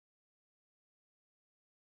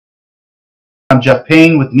I'm Jeff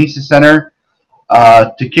Payne with the NESA Center.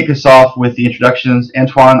 To kick us off with the introductions,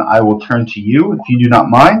 Antoine, I will turn to you if you do not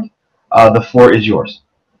mind. The floor is yours.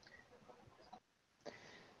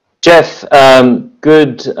 Jeff,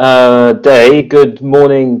 good day, good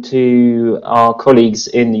morning to our colleagues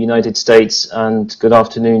in the United States, and good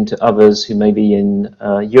afternoon to others who may be in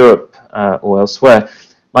Europe or elsewhere.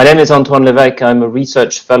 My name is Antoine Levesques. I'm a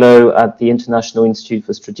research fellow at the International Institute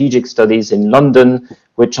for Strategic Studies in London,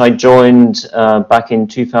 which I joined back in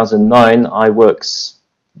 2009. I work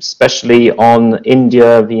especially on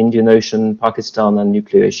India, the Indian Ocean, Pakistan, and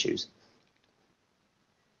nuclear issues.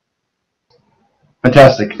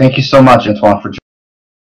 Fantastic. Thank you so much, Antoine, for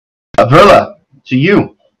joining. Veerle, to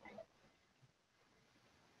you.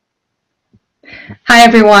 Hi,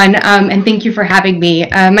 everyone, and thank you for having me.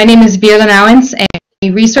 My name is Veerle Nouwens, and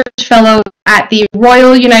I'm a research fellow at the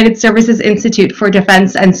Royal United Services Institute for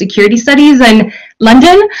Defence and Security Studies in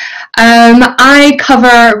London. I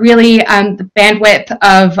cover really the bandwidth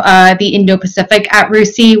of the Indo-Pacific at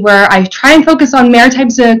RUSI, where I try and focus on maritime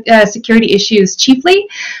security issues chiefly.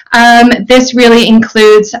 This really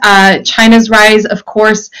includes China's rise, of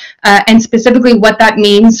course, and specifically what that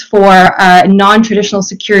means for non-traditional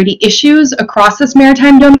security issues across this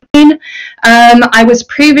maritime domain. I was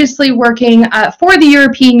previously working for the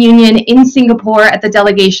European Union in Singapore at the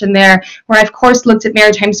delegation there, where I, of course, looked at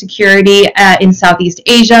maritime security in Southeast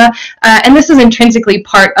Asia. And this is intrinsically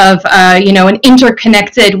part of, an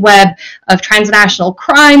interconnected web of transnational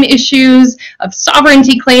crime issues, of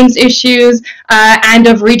sovereignty claims issues, and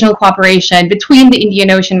of regional cooperation between the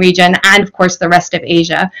Indian Ocean region and, of course, the rest of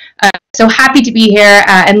Asia. So happy to be here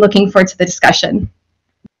and looking forward to the discussion.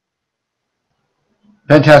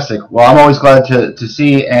 Fantastic. Well, I'm always glad to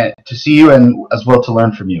see you and as well to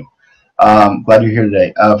learn from you. Glad you're here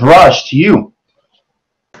today. Viraj, to you.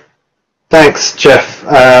 Thanks, Jeff.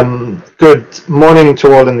 Good morning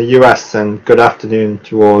to all in the US and good afternoon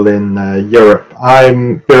to all in Europe.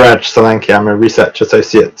 I'm Viraj Solonaki. I'm a research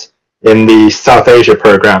associate in the South Asia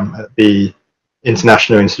program at the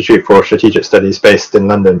International Institute for Strategic Studies based in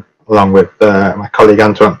London, along with my colleague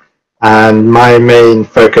Antoine. And my main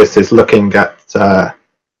focus is looking at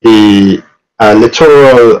the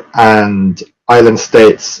littoral and island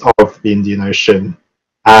states of the Indian Ocean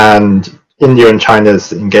and India and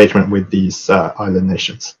China's engagement with these island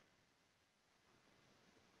nations.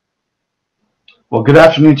 Well, good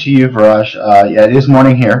afternoon to you, Viraj. Yeah, it is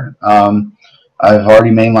morning here. I've already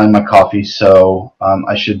mainlined my coffee, so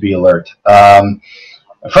I should be alert.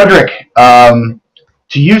 Frédéric,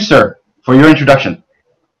 to you, sir, for your introduction.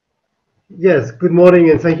 Yes, good morning,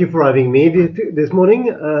 and thank you for having me this morning.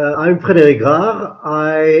 I'm Frédéric Grare.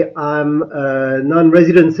 I am a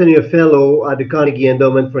non-resident senior fellow at the Carnegie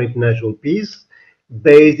Endowment for International Peace,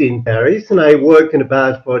 based in Paris, and I work in the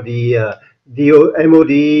past for the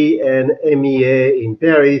MOD and MEA in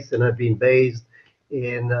Paris, and I've been based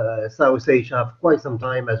in South Asia for quite some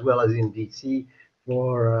time, as well as in DC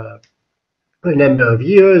for a number of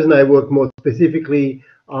years, and I work more specifically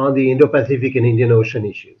on the Indo-Pacific and Indian Ocean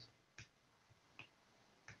issues.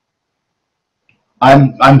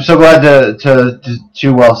 I'm so glad to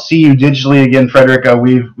see you digitally again,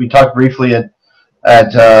 Frédéric. We talked briefly at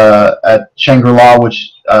Shangri-La,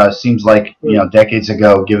 which seems like decades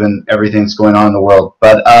ago, given everything that's going on in the world.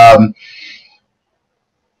 But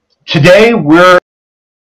today we're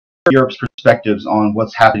Europe's perspectives on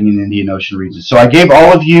what's happening in the Indian Ocean region. So I gave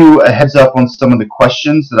all of you a heads up on some of the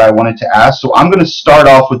questions that I wanted to ask. So I'm going to start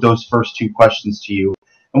off with those first two questions to you,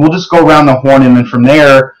 and we'll just go around the horn, and then from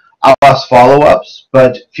there I'll ask follow-ups,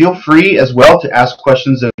 but feel free as well to ask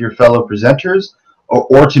questions of your fellow presenters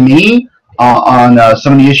or to me on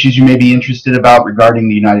some of the issues you may be interested about regarding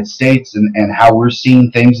the United States and how we're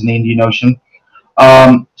seeing things in the Indian Ocean.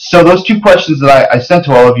 So those two questions that I sent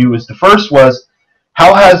to all of you the first was,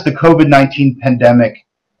 how has the COVID-19 pandemic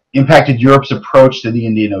impacted Europe's approach to the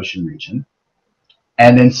Indian Ocean region?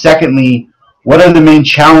 And then secondly, what are the main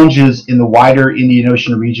challenges in the wider Indian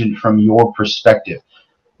Ocean region from your perspective?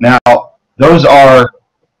 Now, those are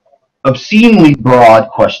obscenely broad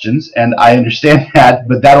questions, and I understand that,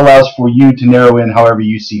 but that allows for you to narrow in however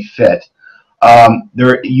you see fit.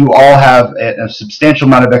 You all have a substantial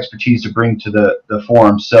amount of expertise to bring to the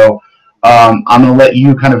forum, so I'm going to let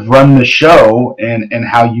you kind of run the show and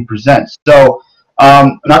how you present. So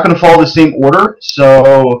I'm not going to follow the same order,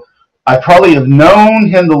 so I probably have known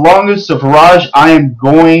him the longest, so Viraj, I am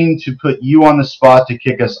going to put you on the spot to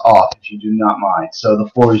kick us off, if you do not mind. So the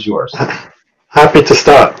floor is yours. Happy to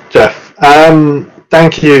start, Jeff.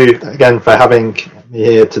 Thank you again for having me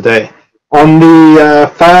here today. On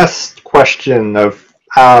the first question of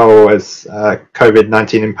how has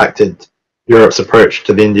COVID-19 impacted Europe's approach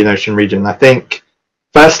to the Indian Ocean region. I think,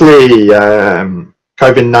 firstly,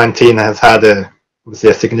 COVID-19 has had obviously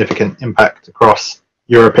a significant impact across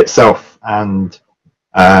Europe itself, and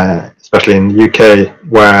especially in the UK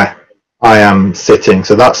where I am sitting.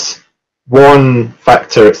 So that's one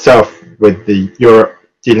factor itself, with the Europe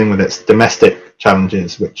dealing with its domestic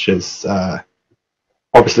challenges, which is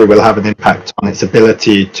obviously will have an impact on its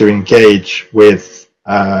ability to engage with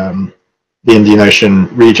the Indian Ocean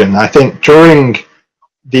region. I think during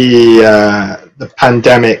the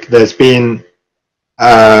pandemic, there's been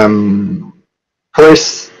close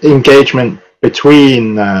engagement between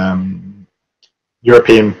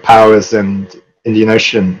European powers and Indian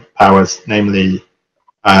Ocean powers, namely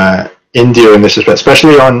India in this respect,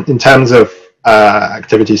 especially in terms of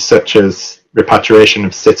activities such as repatriation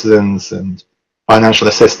of citizens and financial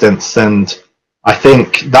assistance. And I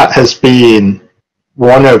think that has been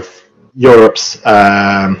one of Europe's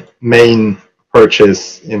main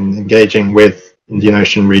approaches in engaging with Indian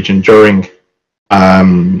Ocean region during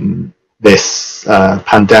this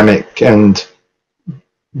pandemic. And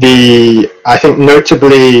I think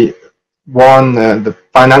notably the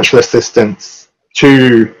financial assistance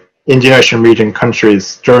to Indian Ocean region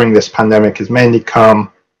countries during this pandemic has mainly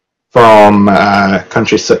come from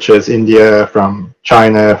countries such as India, from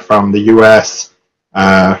China, from the US,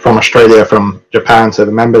 from Australia, from Japan. So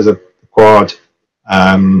the members of the Quad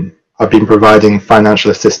have been providing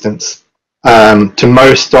financial assistance to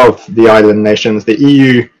most of the island nations. The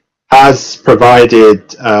EU has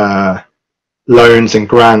provided loans and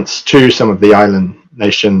grants to some of the island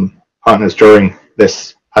nation partners during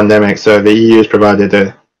this pandemic. So the EU has provided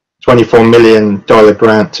a $24 million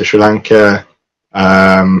grant to Sri Lanka,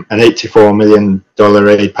 an $84 million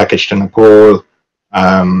aid package to Nepal.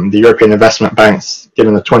 The European Investment Bank's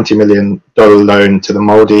given a $20 million loan to the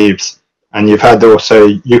Maldives, and you've had also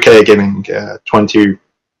UK giving £21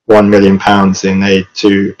 million in aid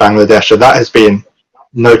to Bangladesh. So that has been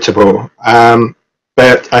notable.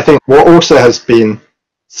 But I think what also has been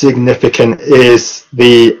significant is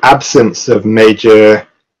the absence of major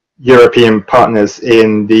European partners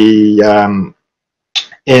in the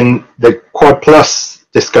Quad Plus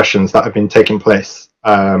discussions that have been taking place.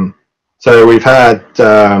 So we've had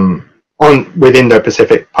with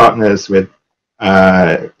Indo-Pacific partners with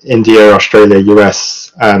India, Australia,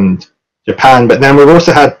 US, and Japan, but then we've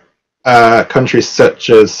also had countries such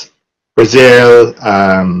as Brazil,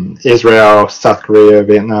 Israel, South Korea,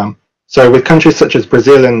 Vietnam. So with countries such as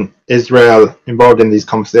Brazil and Israel involved in these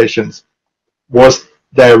conversations, was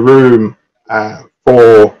there room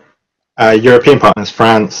for European partners,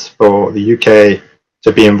 France, for the UK,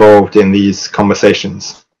 to be involved in these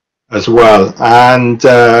conversations as well? And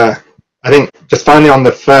I think just finally on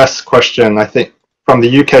the first question, I think from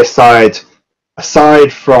the UK side,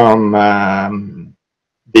 aside from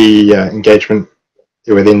the engagement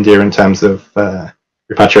with India in terms of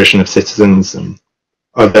repatriation of citizens and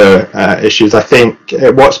other issues, I think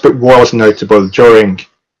what was notable during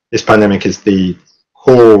this pandemic is the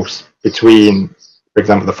calls between, for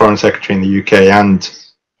example, the Foreign Secretary in the UK and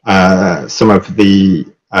some of the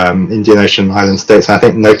Indian Ocean island states. And I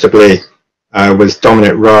think notably was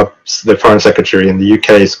Dominic Raab's, the Foreign Secretary in the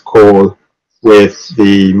UK's call with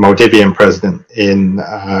the Maldivian president in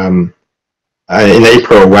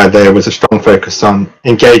April, where there was a strong focus on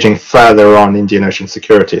engaging further on Indian Ocean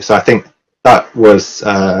security. So I think that was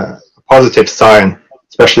a positive sign,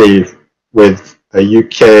 especially with a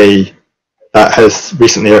UK that has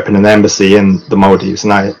recently opened an embassy in the Maldives.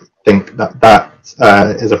 And I think that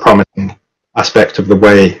is a promising aspect of the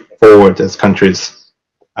way forward as countries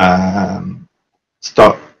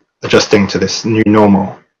start adjusting to this new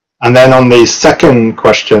normal. And then on the second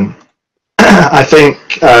question, I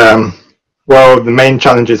think, well, the main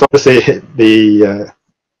challenge is obviously the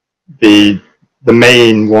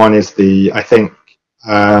main one is I think,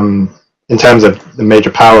 in terms of the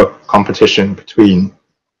major power competition between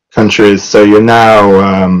countries. So you're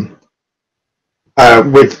now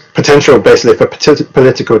with potential basically for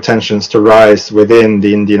political tensions to rise within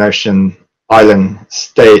the Indian Ocean island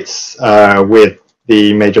states, with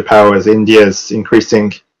the major powers. India's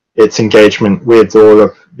increasing its engagement with all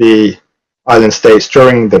of the island states.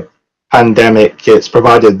 During the pandemic, it's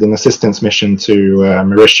provided an assistance mission to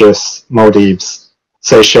Mauritius, Maldives,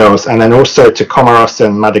 Seychelles, and then also to Comoros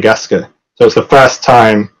and Madagascar. So it's the first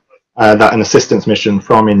time that an assistance mission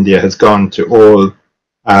from India has gone to all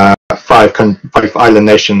five island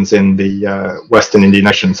nations in the Western Indian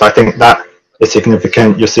Ocean. So I think that is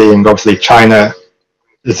significant. You're seeing obviously China's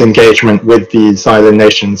engagement with these island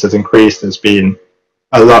nations has increased. There's been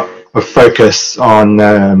a lot of focus on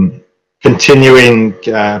continuing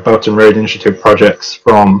Belt and Road Initiative projects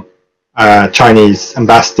from Chinese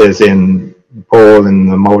ambassadors in Nepal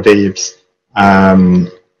and the Maldives.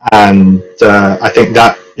 And I think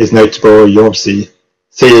that is notable. You're obviously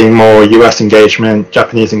seeing more US engagement,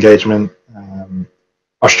 Japanese engagement,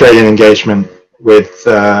 Australian engagement with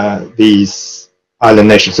these island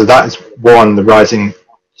nations. So that is one, the rising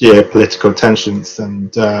geopolitical tensions.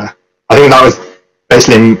 And I think that was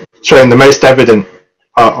basically showing the most evident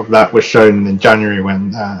part of that was shown in January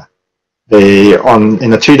when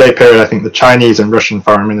in a 2-day period, I think the Chinese and Russian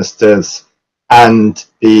foreign ministers and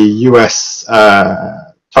the US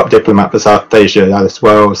top diplomat for South Asia, Alice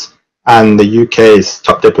Wells, and the UK's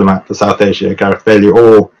top diplomat for South Asia, Gareth Bailey,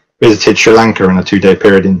 all visited Sri Lanka in a 2-day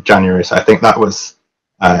period in January. So I think that was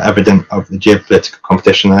evident of the geopolitical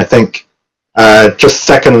competition. And I think just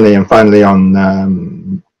secondly and finally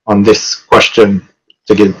on this question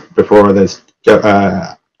to give before others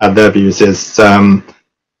add their views is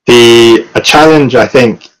a challenge, I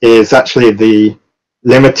think, is actually the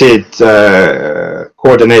limited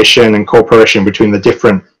coordination and cooperation between the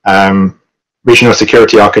different regional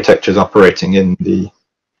security architectures operating in the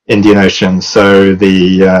Indian Ocean. So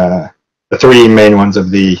the 3 main ones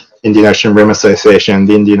of the Indian Ocean Rim Association,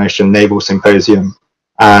 the Indian Ocean Naval Symposium,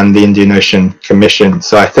 and the Indian Ocean Commission.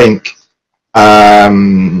 So I think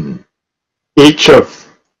each of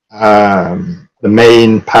the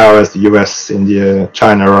main powers, the US, India,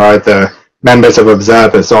 China, are either members of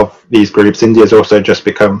observers of these groups. India has also just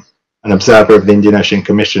become an observer of the Indian Ocean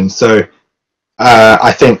Commission. So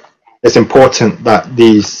I think it's important that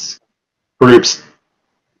these groups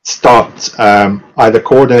start either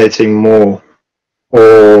coordinating more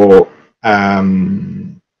or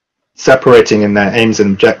separating in their aims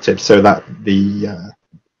and objectives, so that the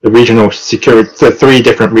regional security, the 3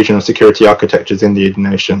 different regional security architectures in the Indian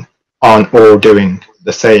Ocean aren't all doing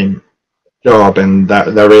the same job, and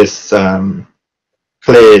that there is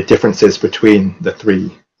clear differences between the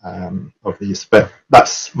 3 of these. But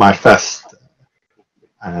that's my first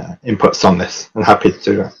inputs on this. I'm happy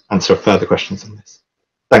to answer further questions on this.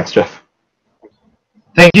 Thanks, Jeff.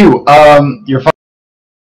 Thank you. Your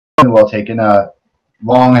well taken.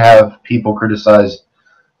 Long have people criticized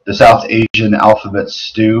the South Asian alphabet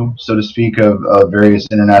stew, so to speak, of various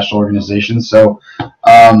international organizations. So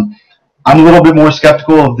I'm a little bit more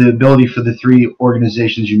skeptical of the ability for the 3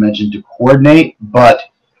 organizations you mentioned to coordinate, but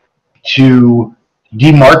to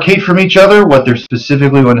demarcate from each other what they're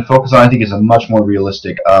specifically going to focus on, I think, is a much more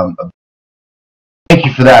realistic. Thank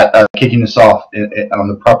you for that, kicking us off on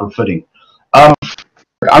the proper footing.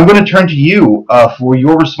 I'm going to turn to you for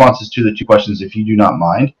your responses to the 2 questions, if you do not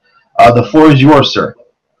mind. The floor is yours, sir.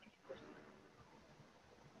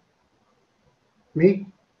 Me?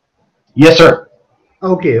 Yes, sir.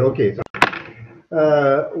 Okay.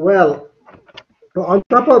 Well, on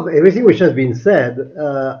top of everything which has been said,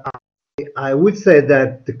 I would say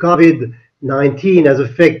that the COVID-19 has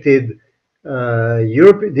affected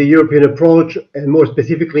the European approach, and more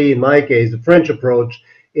specifically, in my case, the French approach,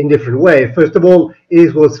 in different ways. First of all,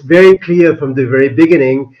 it was very clear from the very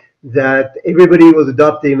beginning that everybody was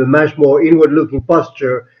adopting a much more inward-looking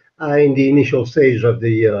posture in the initial stage of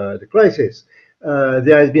the crisis.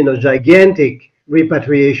 There has been a gigantic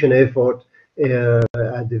repatriation effort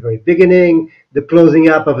at the very beginning, the closing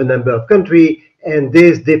up of a number of countries, and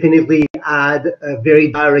this definitely had a very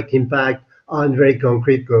direct impact on very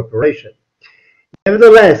concrete cooperation.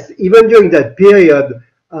 Nevertheless, even during that period,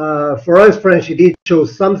 for us French, it did show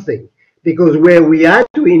something, because where we had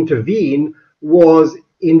to intervene was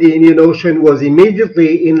in the Indian Ocean, was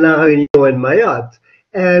immediately in La Réunion and Mayotte,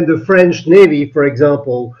 and the French Navy, for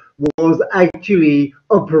example, was actually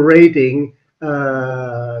operating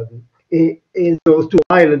in those 2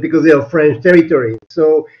 islands because they are French territory.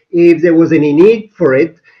 So if there was any need for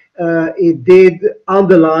it, it did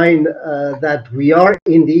underline that we are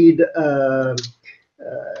indeed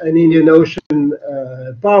an Indian Ocean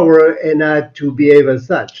power and had to behave as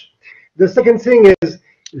such. The second thing is,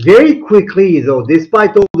 very quickly though,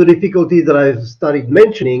 despite all the difficulties that I've started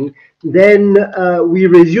mentioning, then we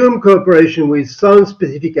resumed cooperation with some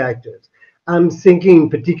specific actors. I'm thinking in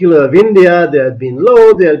particular of India. There had been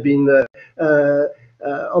law, there had been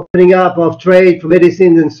opening up of trade for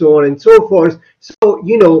medicines and so on and so forth. So,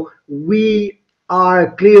 you know, we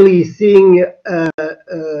are clearly seeing a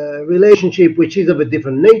relationship which is of a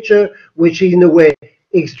different nature, which is in a way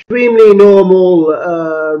extremely normal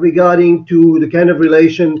regarding to the kind of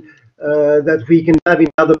relation that we can have in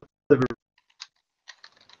other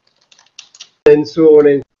and so on.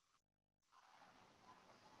 And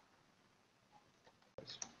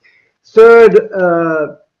third,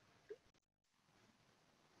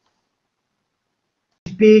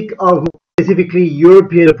 speak of specifically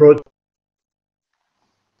European approach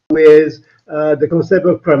with the concept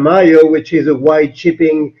of Pramayo, which is a wide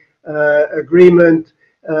shipping agreement,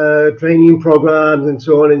 training programs, and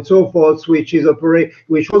so on and so forth, which was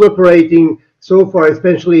operating so far,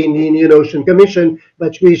 especially in the Indian Ocean Commission,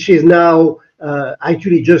 but which is now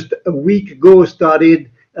actually just a week ago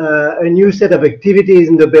started a new set of activities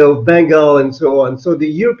in the Bay of Bengal and so on. So the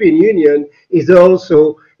European Union is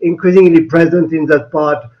also increasingly present in that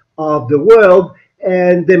part of the world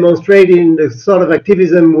and demonstrating the sort of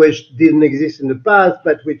activism which didn't exist in the past,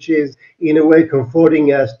 but which is in a way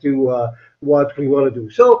comforting as to what we want to do.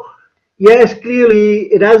 So yes, clearly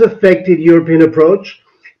it has affected European approach,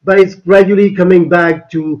 but it's gradually coming back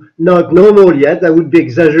to not normal yet. I would be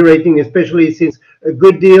exaggerating, especially since a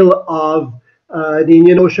good deal of the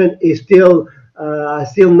Indian Ocean is still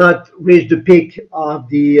not reached the peak of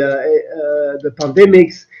the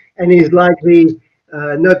pandemics, and is likely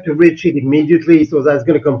not to reach it immediately. So that's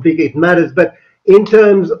going to complicate matters. But in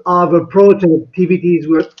terms of approach and activities,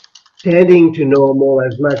 we're tending to normal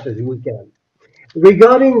as much as we can.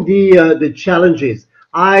 Regarding the challenges,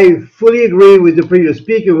 I fully agree with the previous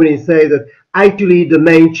speaker when he says that actually the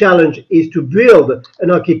main challenge is to build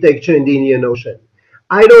an architecture in the Indian Ocean.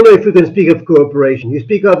 I don't know if you can speak of cooperation. You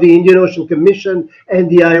speak of the Indian Ocean Commission and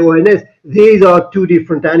the IISS. These are two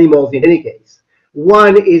different animals in any case.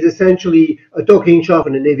 One is essentially a talking shop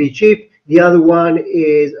and a Navy chief. The other one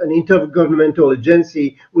is an intergovernmental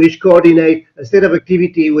agency which coordinates a set of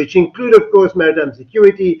activity which include, of course, maritime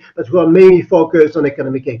security, but who are mainly focused on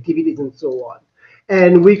economic activities and so on.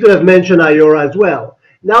 And we could have mentioned IORA as well.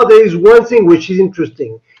 Now, there is one thing which is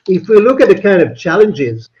interesting. If we look at the kind of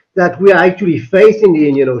challenges that we are actually facing in the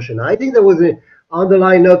Indian Ocean, I think there was an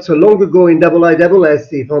underline not so long ago in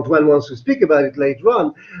IISS, if Antoine wants to speak about it later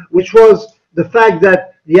on, which was the fact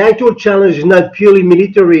that the actual challenge is not purely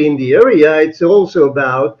military in the area. It's also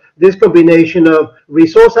about this combination of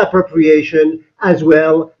resource appropriation as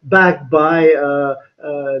well, backed by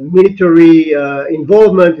military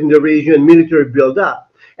involvement in the region, military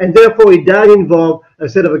build-up. And therefore, it does involve a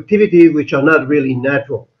set of activities which are not really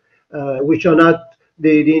natural, which are not,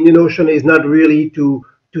 the Indian Ocean is not really to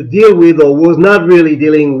deal with, or was not really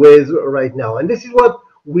dealing with right now. And this is what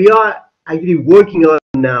we are actually working on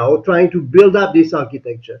now, trying to build up this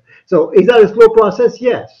architecture. So is that a slow process?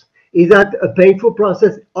 Yes. Is that a painful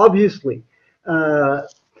process? Obviously. But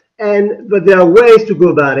there are ways to go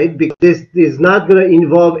about it, because this is not going to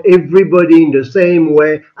involve everybody in the same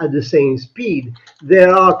way at the same speed.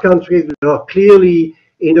 There are countries that are clearly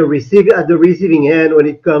at the receiving end when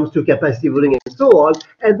it comes to capacity building and so on.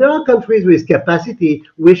 And there are countries with capacity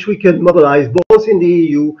which we can mobilize both in the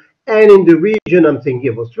EU and in the region. I'm thinking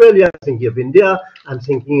of Australia, I'm thinking of India, I'm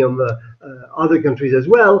thinking of other countries as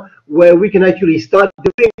well, where we can actually start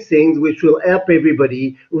doing things which will help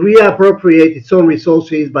everybody reappropriate its own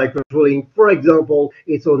resources by controlling, for example,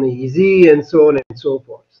 its own EEZ and so on and so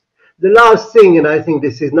forth. The last thing, and I think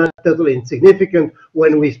this is not totally insignificant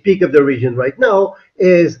when we speak of the region right now,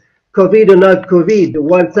 is COVID or not COVID.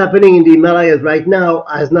 What's happening in the Himalayas right now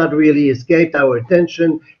has not really escaped our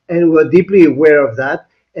attention, and we're deeply aware of that,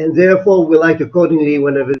 and therefore we'll act accordingly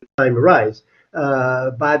whenever the time arrives.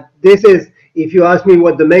 But this is, if you ask me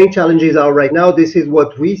what the main challenges are right now, this is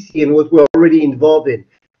what we see and what we're already involved in.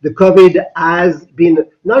 The COVID has been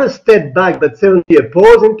not a step back, but certainly a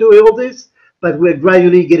pause into all this, but we're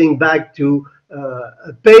gradually getting back to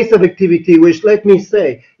a pace of activity which, let me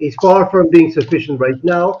say, is far from being sufficient right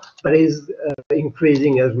now, but is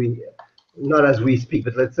increasing as we, not as we speak,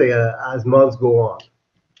 but let's say as months go on.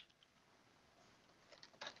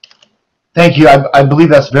 Thank you. I believe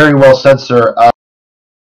that's very well said, sir.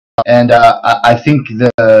 And I think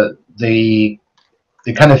the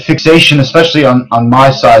kind of fixation, especially on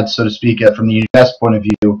my side, so to speak, from the U.S. point of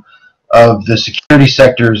view, of the security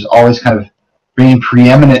sectors always kind of being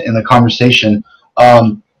preeminent in the conversation,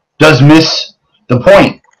 does miss the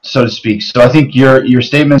point, so to speak. So I think your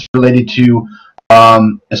statements related to,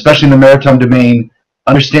 especially in the maritime domain,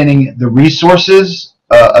 understanding the resources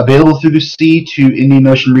available through the sea to Indian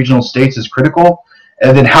Ocean regional states is critical,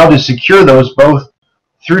 and then how to secure those both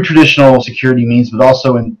through traditional security means, but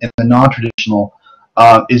also in the non-traditional,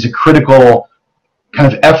 is a critical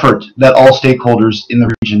kind of effort that all stakeholders in the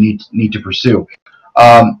region need to pursue.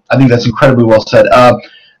 I think that's incredibly well said.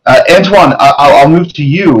 Antoine, I'll move to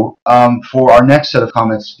you for our next set of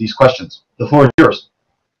comments to these questions. The floor is yours.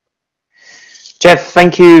 Jeff,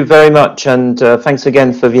 thank you very much, and thanks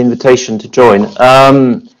again for the invitation to join.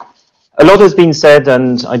 A lot has been said,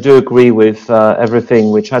 and I do agree with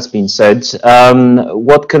everything which has been said.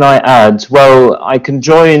 What can I add? Well, I can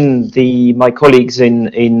join my colleagues in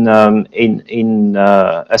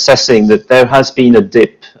assessing that there has been a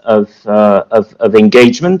dip of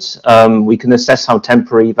engagement. We can assess how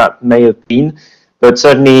temporary that may have been, but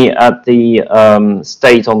certainly at the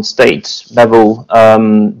state-on-state level,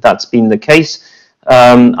 that's been the case.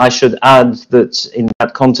 I should add that in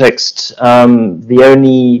that context, the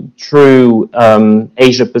only true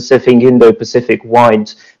Asia-Pacific, Indo-Pacific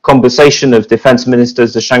wide conversation of defense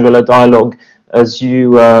ministers, the Shangri-La Dialogue, as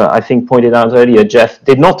you, I think, pointed out earlier, Jeff,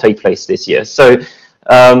 did not take place this year. So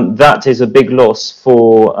that is a big loss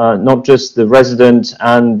for not just the resident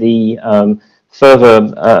and the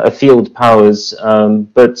further afield powers,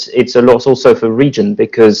 but it's a loss also for region,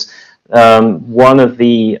 because one of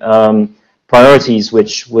the priorities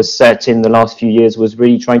which was set in the last few years was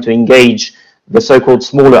really trying to engage the so-called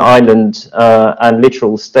smaller island and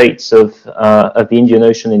littoral states of the Indian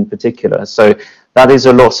Ocean in particular. So that is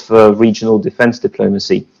a loss for regional defense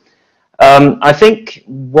diplomacy. I think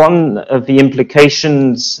one of the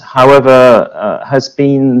implications, however, has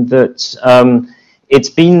been that it's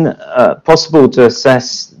been possible to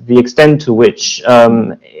assess the extent to which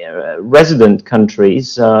resident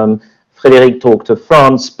countries, Frédéric talked of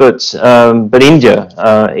France, but India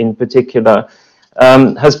in particular,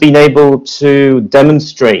 has been able to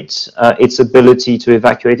demonstrate its ability to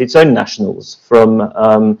evacuate its own nationals from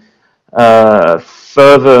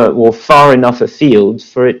further or far enough afield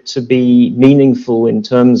for it to be meaningful in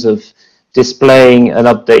terms of displaying an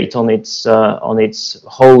update on its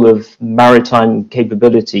whole of maritime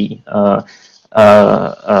capability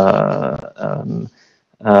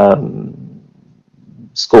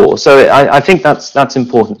score. So I think that's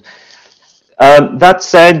important. That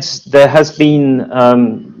said, there has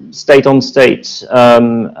been state-on-state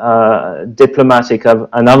diplomatic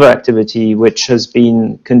and other activity which has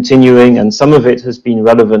been continuing, and some of it has been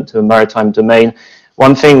relevant to a maritime domain.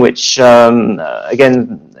 One thing which,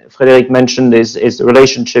 again, Frédéric mentioned is the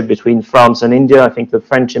relationship between France and India. I think the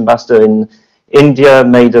French ambassador in India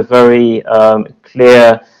made a very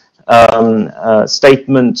clear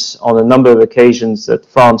statement on a number of occasions that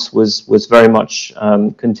France was very much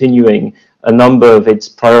continuing a number of its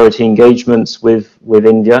priority engagements with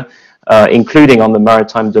India, including on the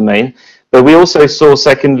maritime domain. But we also saw,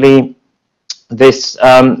 secondly, this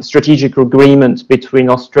strategic agreement between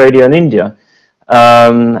Australia and India.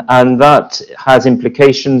 And that has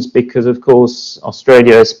implications because, of course,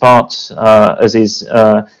 Australia is part, as is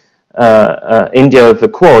India, of the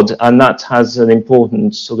Quad, and that has an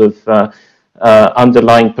important sort of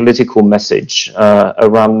underlying political message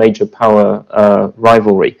around major power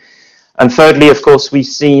rivalry. And thirdly, of course, we've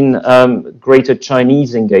seen greater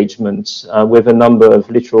Chinese engagement with a number of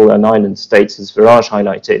littoral and island states, as Viraj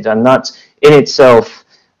highlighted, and that in itself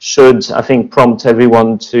should, I think, prompt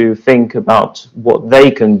everyone to think about what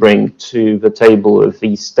they can bring to the table of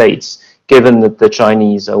these states, given that the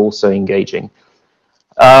Chinese are also engaging.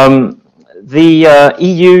 The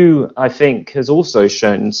EU, I think, has also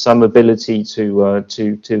shown some ability to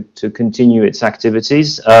continue its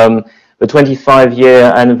activities. The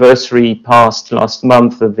 25-year anniversary passed last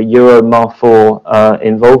month of the Euro MAR4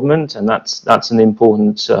 involvement, and that's an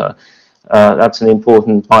important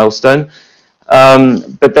milestone.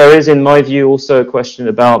 But there is, in my view, also a question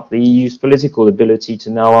about the EU's political ability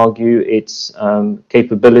to now argue its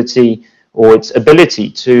capability or its ability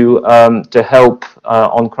to help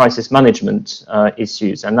on crisis management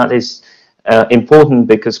issues, and that is important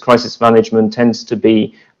because crisis management tends to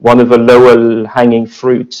be one of the lower hanging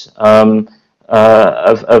fruit of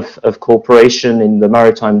cooperation in the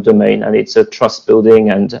maritime domain, and it's a trust building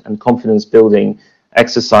and confidence building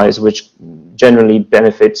exercise which generally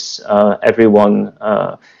benefits everyone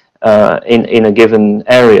in a given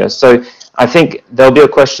area. So I think there'll be a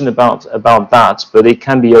question about that, but it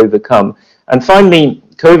can be overcome. And finally,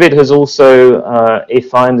 COVID has also,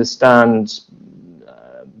 if I understand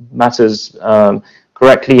matters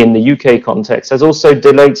correctly in the UK context, has also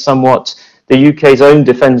delayed somewhat the UK's own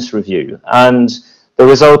defence review. And the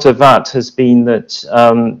result of that has been that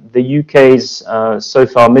the UK's so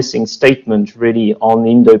far missing statement really on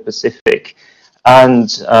the Indo-Pacific and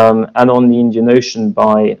on the Indian Ocean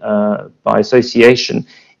by association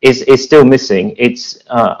is still missing. It's,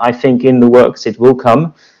 I think, in the works. It will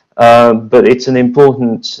come. But it's an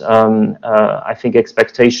important, I think,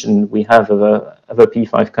 expectation we have of a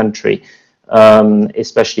P5 country,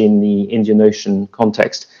 especially in the Indian Ocean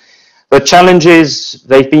context. The challenges,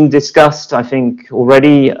 they've been discussed, I think,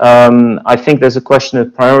 already. I think there's a question of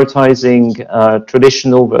prioritizing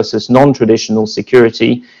traditional versus non-traditional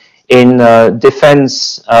security in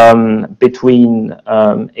defense between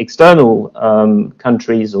external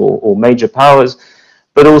countries or major powers,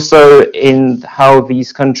 but also in how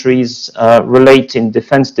these countries relate in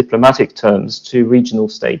defense diplomatic terms to regional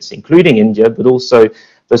states, including India, but also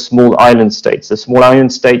the small island states. The small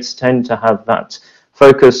island states tend to have that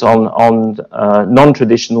focus on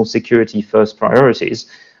non-traditional security first priorities,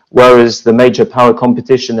 whereas the major power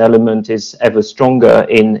competition element is ever stronger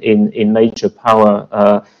in major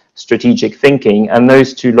power strategic thinking, and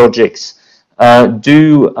those two logics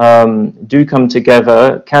do come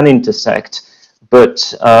together, can intersect,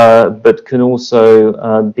 but can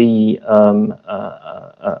also be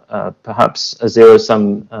perhaps a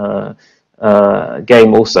zero-sum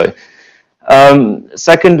game also.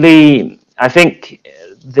 Secondly, I think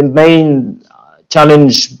the main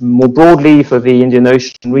challenge more broadly for the Indian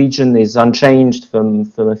Ocean region is unchanged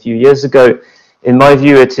from a few years ago. In my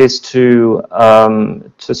view, it is to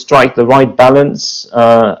strike the right balance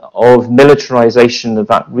of militarization of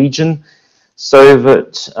that region, so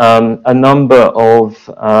that a number of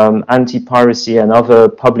anti-piracy and other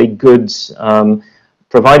public goods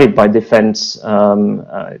provided by defense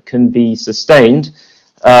can be sustained,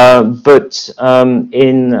 but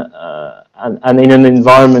in an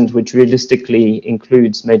environment which realistically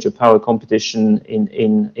includes major power competition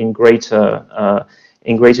in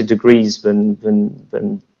greater degrees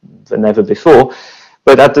than ever before,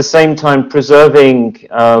 but at the same time preserving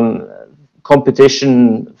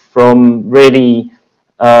competition from really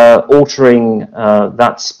altering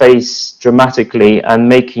that space dramatically and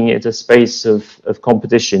making it a space of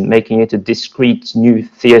competition, making it a discrete new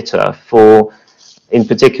theatre for, in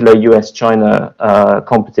particular, US-China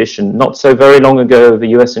competition. Not so very long ago, the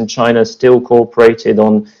US and China still cooperated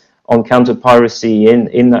on counter-piracy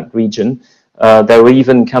in that region. There were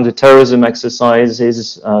even counter-terrorism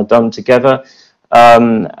exercises done together.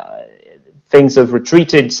 Things have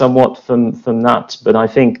retreated somewhat from that, but I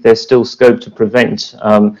think there's still scope to prevent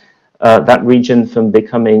that region from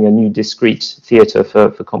becoming a new discrete theatre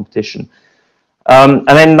for competition. And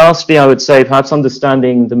then lastly, I would say perhaps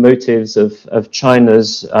understanding the motives of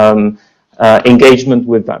China's engagement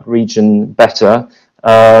with that region better.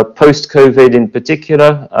 Post-COVID in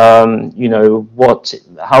particular, you know,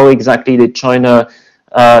 how exactly did China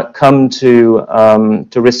come to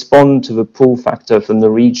respond to the pull factor from the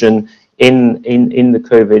region in the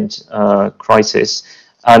COVID crisis,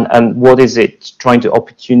 and what is it trying to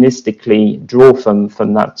opportunistically draw from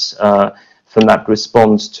that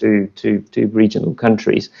response to regional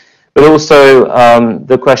countries? But also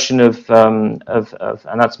the question of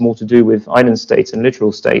and that's more to do with island states and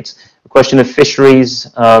littoral states, the question of fisheries.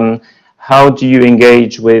 How do you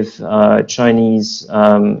engage with Chinese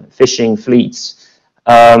fishing fleets,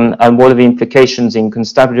 and what are the implications in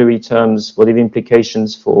constabulary terms? What are the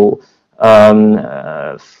implications for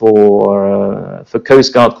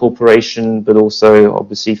Coast Guard cooperation, but also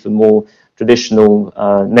obviously for more traditional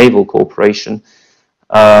naval cooperation?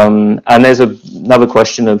 And there's another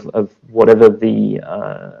question of whatever the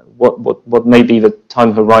what may be the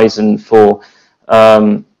time horizon for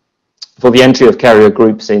the entry of carrier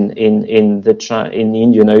groups in the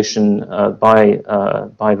Indian Ocean by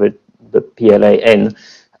the PLAN,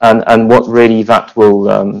 and what really that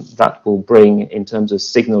will bring in terms of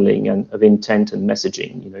signaling and of intent and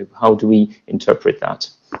messaging. You know, how do we interpret that?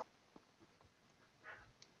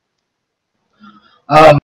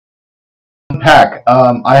 Unpack.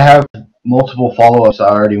 I have multiple follow-ups I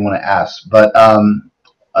already want to ask, but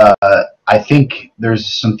I think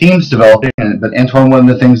there's some themes developing. But Antoine, one of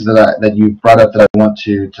the things that you brought up that I want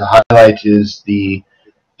to highlight is the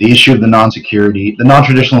issue of the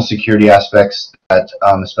non-traditional security aspects that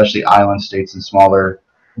especially island states and smaller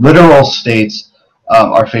littoral states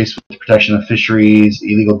are faced with: protection of fisheries,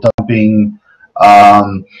 illegal dumping,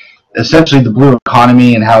 essentially the blue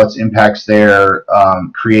economy and how its impacts there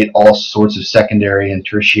create all sorts of secondary and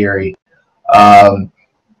tertiary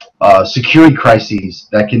security crises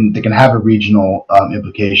that can have a regional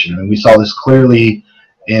implication. I mean, we saw this clearly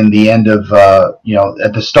in the end of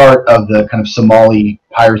at the start of the kind of Somali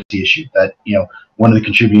piracy issue, that one of the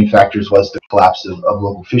contributing factors was the collapse of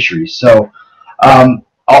local fisheries. So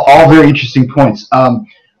all very interesting points.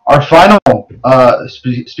 Our final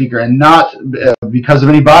speaker, and not because of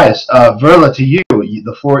any bias, Veerle, to you,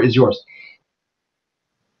 the floor is yours.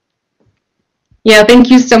 Yeah, thank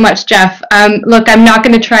you so much, Jeff. Look, I'm not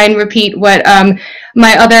going to try and repeat what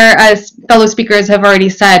my other fellow speakers have already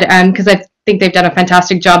said, because I think they've done a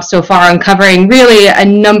fantastic job so far on covering really a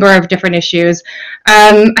number of different issues.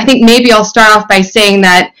 I think maybe I'll start off by saying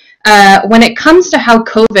that when it comes to how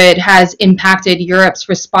COVID has impacted Europe's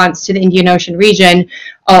response to the Indian Ocean region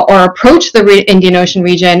or approach the Indian Ocean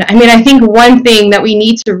region, I mean, I think one thing that we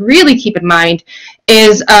need to really keep in mind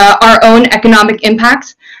is our own economic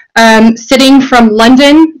impact. Sitting from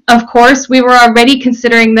London, of course, we were already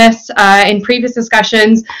considering this in previous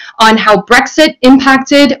discussions on how Brexit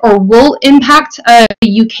impacted or will impact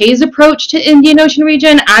the UK's approach to Indian Ocean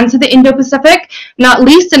region and to the Indo-Pacific, not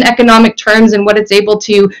least in economic terms and what it's able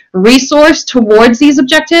to resource towards these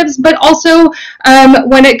objectives, but also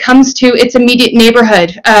when it comes to its immediate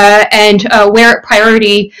neighborhood and where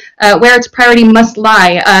its priority must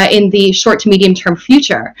lie in the short to medium term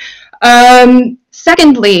future.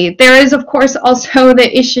 Secondly, there is, of course, also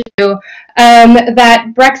the issue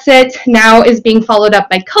that Brexit now is being followed up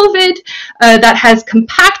by COVID, that has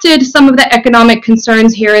compacted some of the economic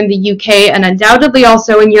concerns here in the UK and undoubtedly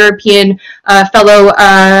also in European fellow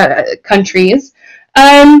countries.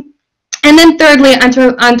 And then thirdly,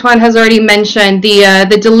 Antoine has already mentioned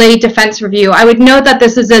the delayed defense review. I would note that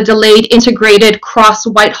this is a delayed integrated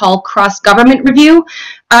cross-Whitehall, cross-government review,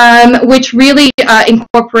 which really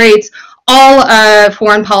incorporates all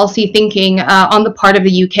foreign policy thinking on the part of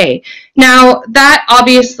the UK. Now, that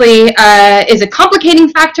obviously is a complicating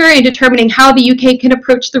factor in determining how the UK can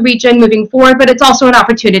approach the region moving forward, but it's also an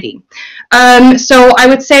opportunity. So I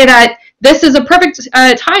would say that this is a perfect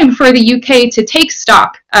time for the UK to take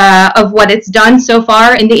stock of what it's done so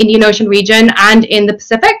far in the Indian Ocean region and in the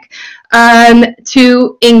Pacific,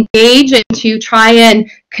 to engage and to try and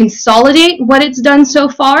consolidate what it's done so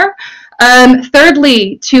far.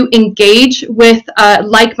 Thirdly, to engage with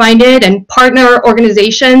like-minded and partner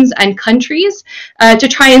organizations and countries to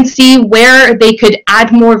try and see where they could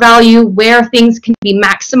add more value, where things can be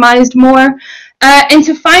maximized more, and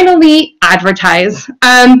to finally advertise.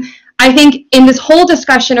 I think in this whole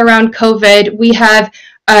discussion around COVID, we have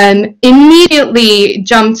immediately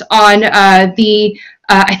jumped on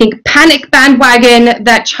I think, panic bandwagon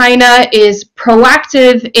that China is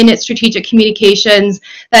proactive in its strategic communications,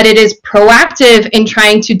 that it is proactive in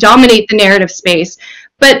trying to dominate the narrative space.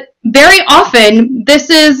 But very often, this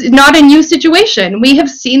is not a new situation. We have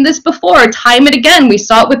seen this before, time and again. We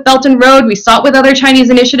saw it with Belt and Road. We saw it with other Chinese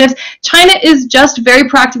initiatives. China is just very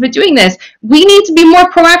proactive at doing this. We need to be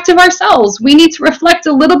more proactive ourselves. We need to reflect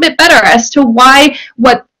a little bit better as to why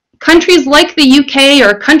what countries like the UK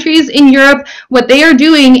or countries in Europe, what they are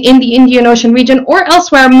doing in the Indian Ocean region or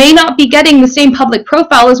elsewhere may not be getting the same public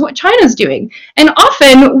profile as what China's doing. And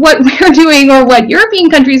often what we're doing or what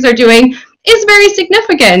European countries are doing is very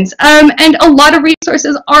significant, and a lot of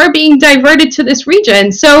resources are being diverted to this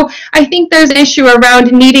region. So I think there's an issue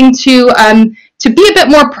around needing to be a bit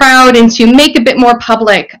more proud and to make a bit more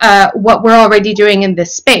public what we're already doing in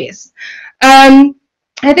this space.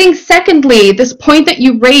 I think secondly, this point that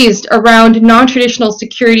you raised around non-traditional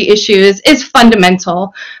security issues is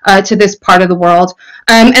fundamental to this part of the world.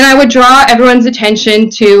 And I would draw everyone's attention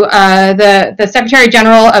to the Secretary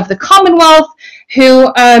General of the Commonwealth,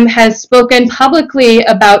 who has spoken publicly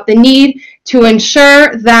about the need to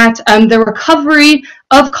ensure that the recovery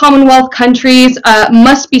of Commonwealth countries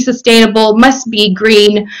must be sustainable, must be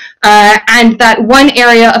green, and that one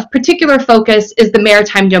area of particular focus is the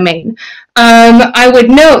maritime domain. I would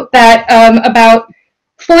note that about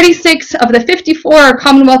 46 of the 54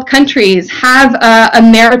 Commonwealth countries have a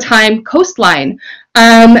maritime coastline.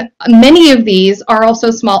 Many of these are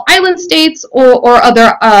also small island states or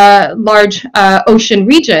other large ocean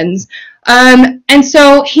regions. And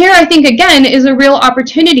so here I think again is a real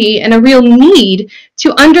opportunity and a real need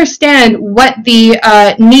to understand what the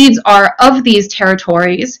needs are of these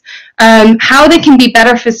territories, how they can be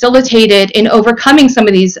better facilitated in overcoming some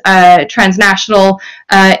of these transnational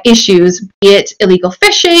issues, be it illegal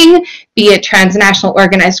fishing, be it transnational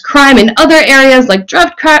organized crime in other areas like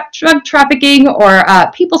drug trafficking or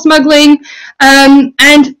people smuggling.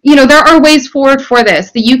 And you know, there are ways forward for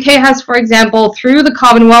this. The UK has, for example, through the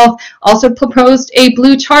Commonwealth, also proposed a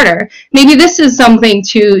blue charter. Maybe this is something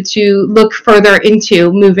to look further into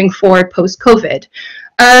moving forward post-COVID.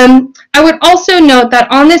 I would also note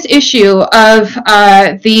that on this issue of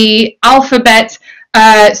the alphabet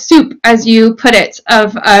soup, as you put it,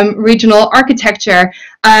 of regional architecture,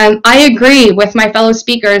 I agree with my fellow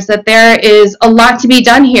speakers that there is a lot to be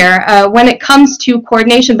done here when it comes to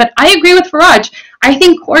coordination. But I agree with Viraj. I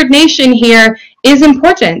think coordination here is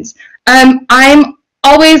important. I'm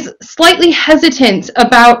always slightly hesitant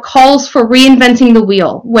about calls for reinventing the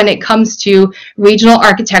wheel when it comes to regional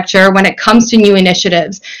architecture, when it comes to new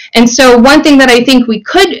initiatives. And so one thing that I think we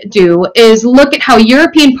could do is look at how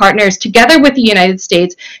European partners, together with the United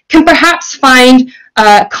States, can perhaps find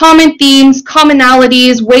common themes,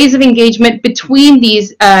 commonalities, ways of engagement between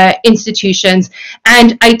these institutions.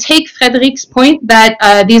 And I take Frédéric's point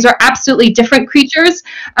that these are absolutely different creatures,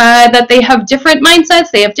 that they have different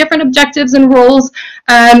mindsets, they have different objectives and roles,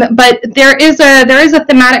 but there is a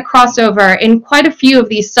thematic crossover in quite a few of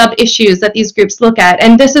these sub-issues that these groups look at,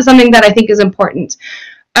 and this is something that I think is important.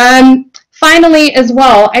 Finally, as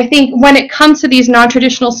well, I think when it comes to these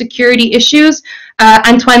non-traditional security issues,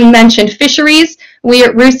 Antoine mentioned fisheries. We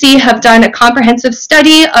at RUSI have done a comprehensive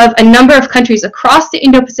study of a number of countries across the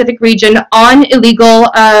Indo-Pacific region on illegal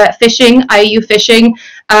fishing, IUU fishing,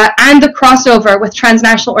 and the crossover with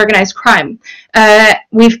transnational organized crime.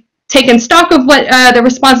 We've taken stock of what the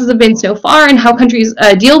responses have been so far and how countries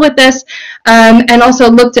deal with this, and also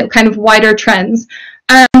looked at kind of wider trends.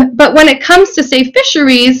 But when it comes to, say,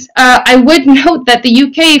 fisheries, I would note that the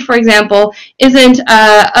UK, for example, isn't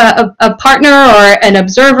a partner or an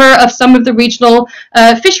observer of some of the regional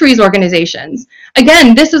fisheries organizations.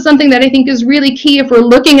 Again, this is something that I think is really key if we're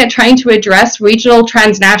looking at trying to address regional,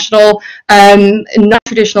 transnational,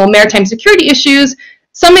 non-traditional maritime security issues.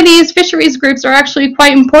 Some of these fisheries groups are actually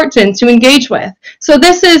quite important to engage with. So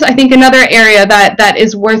this is, I think, another area that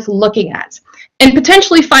is worth looking at. And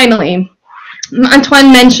potentially, finally,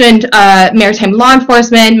 Antoine mentioned maritime law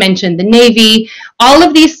enforcement, mentioned the Navy. All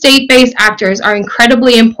of these state-based actors are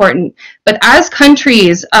incredibly important. But as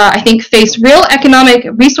countries, I think, face real economic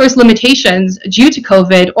resource limitations due to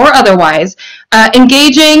COVID or otherwise,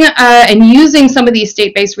 engaging and using some of these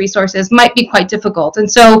state-based resources might be quite difficult. And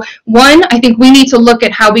so, one, I think we need to look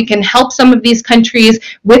at how we can help some of these countries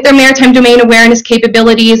with their maritime domain awareness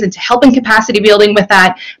capabilities and to help in capacity building with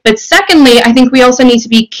that. But secondly, I think we also need to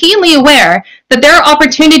be keenly aware that there are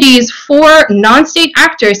opportunities for non-state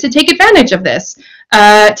actors to take advantage of this,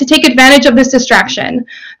 distraction.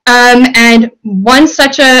 And one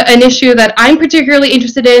such an issue that I'm particularly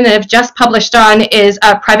interested in and have just published on is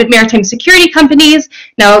private maritime security companies.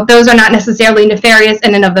 Now, those are not necessarily nefarious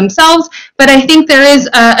in and of themselves, but I think there is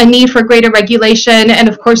a need for greater regulation and,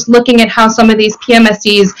 of course, looking at how some of these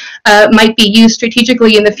PMSCs might be used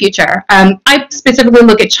strategically in the future. I specifically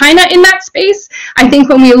look at China in that space. I think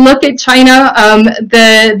when we look at China,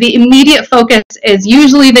 the immediate focus is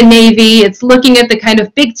usually the Navy. It's looking at the kind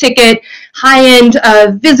of big ticket, high-end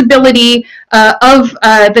visibility of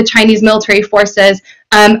the Chinese military forces.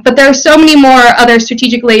 But there are so many more other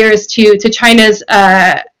strategic layers to China's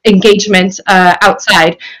engagement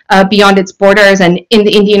outside, beyond its borders and in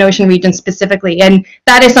the Indian Ocean region specifically. And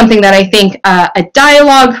that is something that I think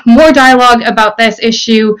more dialogue about this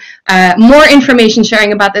issue, more information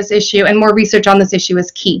sharing about this issue, and more research on this issue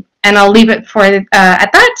is key. And I'll leave it for at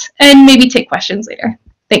that and maybe take questions later.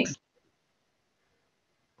 Thanks.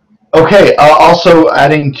 Okay, also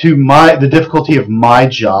adding to the difficulty of my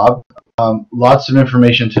job, lots of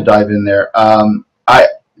information to dive in there.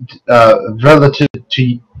 Relative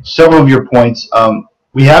to several of your points,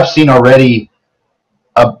 we have seen already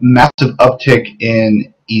a massive uptick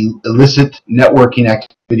in illicit networking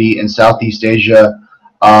activity in Southeast Asia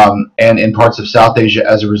and in parts of South Asia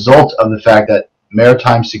as a result of the fact that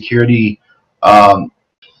maritime security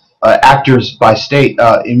actors by state,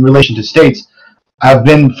 in relation to states, have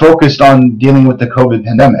been focused on dealing with the COVID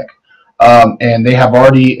pandemic, and they have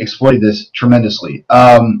already exploited this tremendously.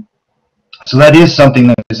 So that is something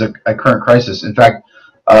that is a current crisis. In fact,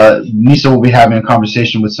 NESA will be having a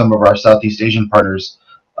conversation with some of our Southeast Asian partners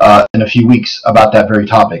in a few weeks about that very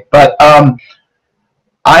topic. But I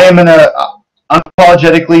am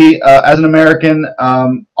unapologetically, as an American,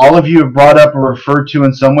 all of you have brought up or referred to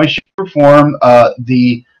in some way, shape, or form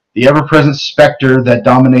the ever-present specter that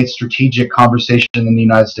dominates strategic conversation in the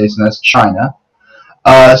United States, and that's China.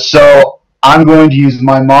 So I'm going to use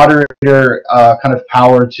my moderator kind of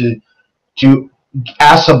power to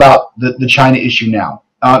ask about the China issue now.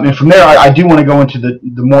 And from there, I do want to go into the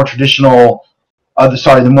more traditional,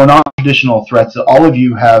 the more non-traditional threats that all of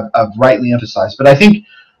you have rightly emphasized. But I think,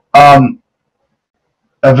 Veerle,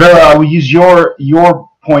 I will use your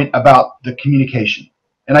point about the communication.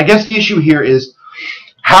 And I guess the issue here is,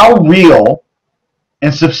 how real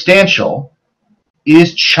and substantial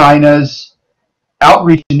is China's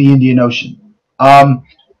outreach in the Indian Ocean? And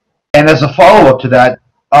as a follow-up to that,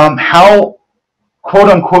 how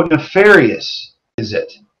quote-unquote nefarious is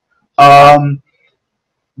it?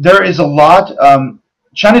 There is a lot,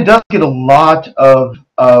 China does get a lot of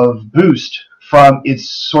boost from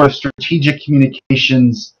its sort of strategic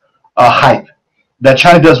communications hype. That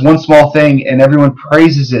China does one small thing and everyone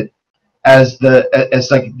praises it as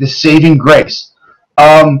like the saving grace.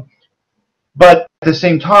 But the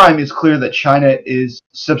same time, it's clear that China is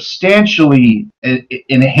substantially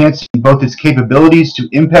enhancing both its capabilities to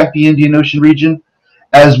impact the Indian Ocean region,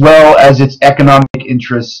 as well as its economic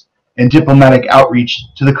interests and diplomatic outreach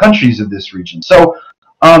to the countries of this region. So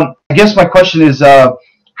I guess my question is,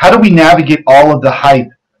 how do we navigate all of the hype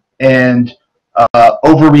and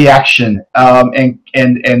overreaction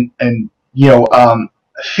and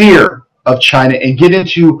fear of China and get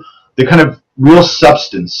into the kind of real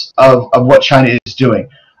substance of what China is doing?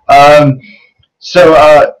 So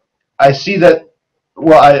I see that,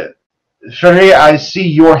 Frédéric, I see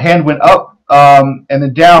your hand went up and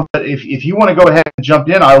then down, but if you want to go ahead and jump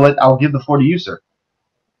in, I'll give the floor to you, sir.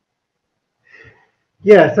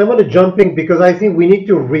 Yes, I want to jump in because I think we need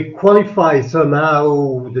to requalify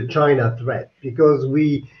somehow the China threat, because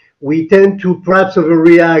we tend to perhaps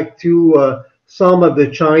overreact to some of the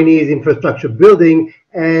Chinese infrastructure building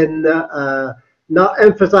and not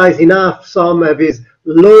emphasize enough some of its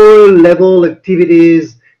lower level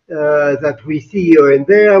activities that we see here and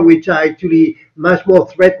there, which are actually much more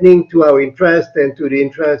threatening to our interest and to the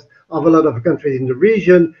interest of a lot of countries in the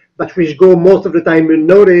region, but which go most of the time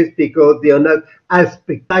unnoticed because they are not as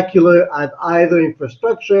spectacular as either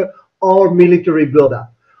infrastructure or military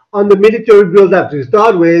buildup. On the military buildup to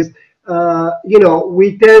start with,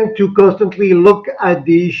 we tend to constantly look at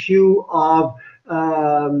the issue of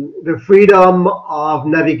the freedom of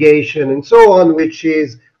navigation and so on, which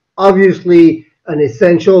is obviously an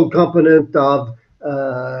essential component of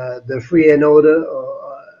the free and order,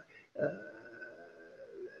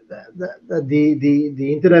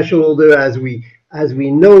 the international order as we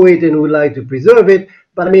know it and would like to preserve it.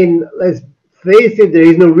 But I mean, let's face it, there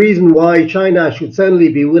is no reason why China should suddenly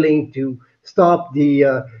be willing to stop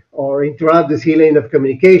or interrupt the sea lane of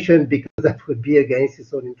communication, because that would be against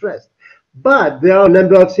its own interest. But there are a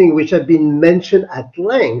number of things which have been mentioned at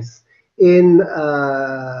length in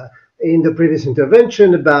the previous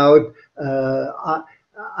intervention about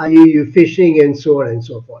IUU fishing and so on and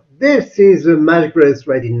so forth. This is a much greater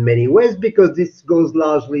threat in many ways because this goes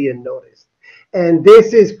largely unnoticed. And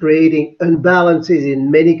this is creating imbalances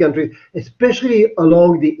in many countries, especially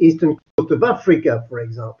along the eastern coast of Africa, for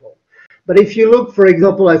example. But if you look, for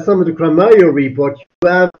example, at some of the Cramario report, you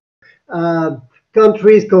have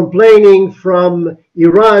countries complaining from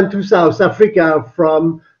Iran to South Africa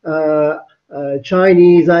from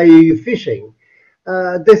Chinese IUU fishing.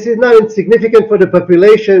 This is not insignificant for the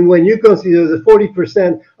population when you consider that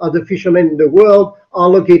 40% of the fishermen in the world are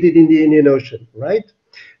located in the Indian Ocean, right?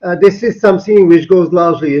 This is something which goes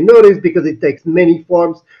largely unnoticed because it takes many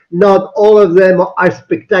forms. Not all of them are as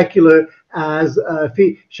spectacular as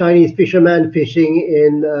Chinese fishermen fishing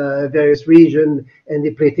in various regions and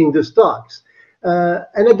depleting the stocks.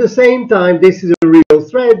 And at the same time, this is a real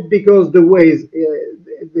threat because the ways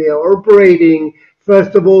they are operating,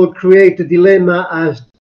 first of all, create a dilemma as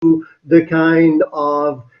to the kind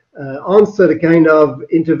of answer, the kind of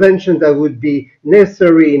intervention that would be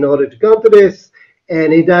necessary in order to counter this.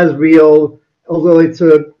 And it has real, although it's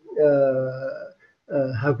a,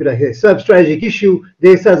 how could I say, sub-strategic issue,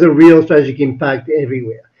 this has a real strategic impact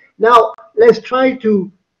everywhere. Now, let's try to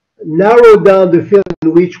narrow down the field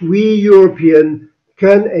in which we Europeans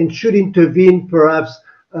can and should intervene perhaps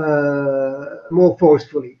more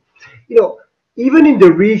forcefully. Even in the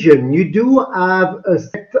region, you do have a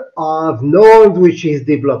set of norms which is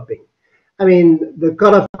developing. I mean, the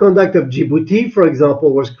Code of Conduct of Djibouti, for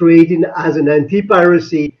example, was created as an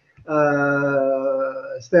anti-piracy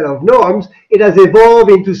set of norms. It has evolved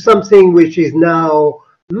into something which is now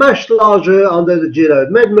much larger under the Digital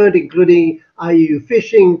Amendment, including IUU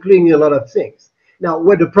fishing, including a lot of things. Now,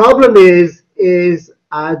 what the problem is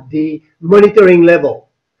at the monitoring level.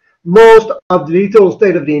 Most of the littoral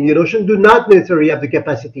state of the Indian Ocean do not necessarily have the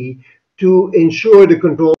capacity to ensure the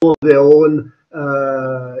control of their own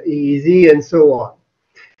EEZ and so on.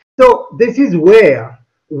 So this is where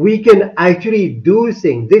we can actually do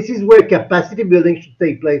things. This is where capacity building should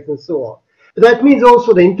take place and so on. But that means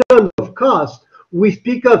also that in terms of cost, we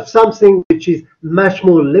speak of something which is much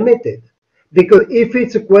more limited. Because if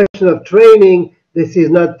it's a question of training, this is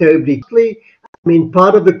not terribly costly. I mean,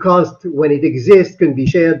 part of the cost, when it exists, can be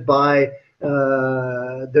shared by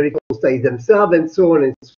the littoral states themselves and so on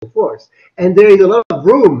and so forth. And there is a lot of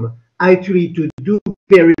room actually to do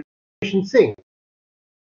very efficient things.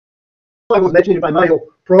 I was mentioning in my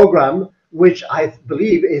program, which I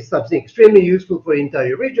believe is something extremely useful for the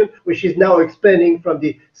entire region, which is now expanding from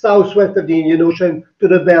the southwest of the Indian Ocean to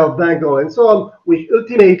the Bay of Bengal and so on, which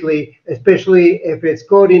ultimately, especially if it's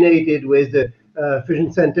coordinated with the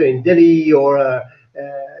fusion center in Delhi or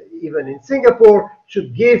even in Singapore,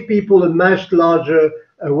 should give people a much larger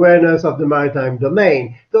awareness of the maritime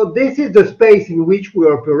domain. So this is the space in which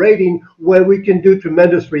we're operating, where we can do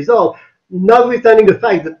tremendous results, notwithstanding the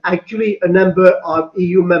fact that actually a number of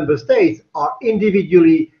EU member states are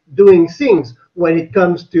individually doing things when it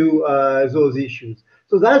comes to those issues.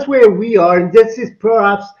 So that's where we are, and this is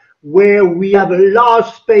perhaps where we have a large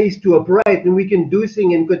space to operate, and we can do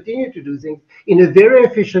things and continue to do things in a very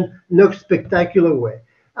efficient, not spectacular way.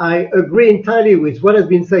 I agree entirely with what has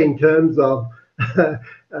been said in terms of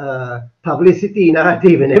publicity,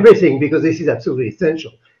 narrative, and everything, because this is absolutely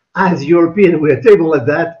essential. As Europeans, we are terrible at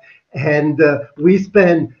that, and we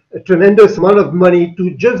spend a tremendous amount of money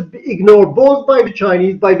to just ignored both by the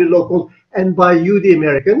Chinese, by the locals, and by you, the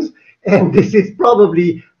Americans. And this is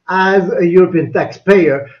probably, as a European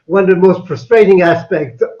taxpayer, one of the most frustrating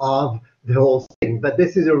aspects of the whole thing. But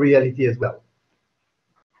this is a reality as well.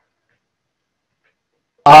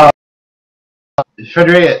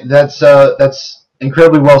 Frédéric, that's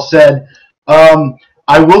incredibly well said.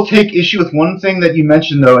 I will take issue with one thing that you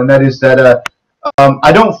mentioned, though, and that is that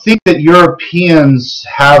I don't think that Europeans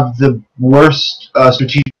have the worst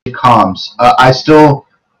strategic comms. I still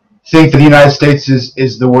think that the United States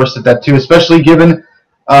is the worst at that too, especially given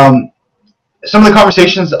some of the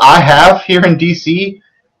conversations I have here in DC.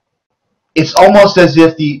 It's almost as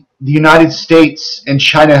if the United States and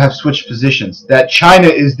China have switched positions, that China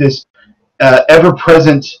is this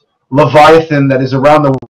ever-present Leviathan that is around the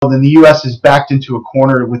world, and the U.S. is backed into a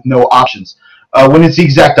corner with no options, when it's the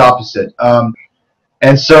exact opposite.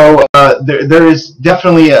 And so there is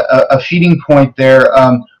definitely a feeding point there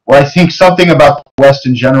where I think something about the West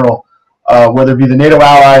in general, whether it be the NATO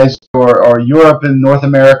allies or Europe and North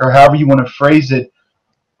America, or however you want to phrase it,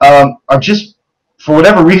 are just, for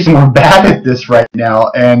whatever reason, we're bad at this right now.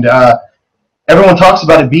 And everyone talks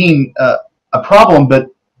about it being a problem, but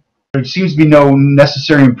there seems to be no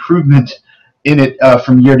necessary improvement in it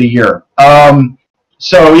from year to year.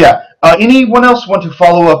 So yeah, anyone else want to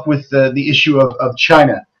follow up with the issue of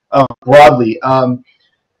China broadly,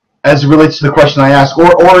 as it relates to the question I asked,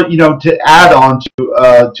 or you know, to add on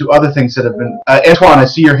to other things that have been. Antoine, I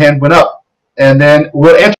see your hand went up, and then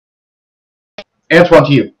we'll Antoine,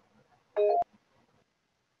 to you.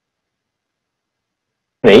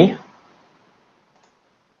 Me?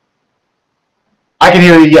 I can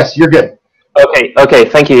hear you. Yes, you're good. Okay,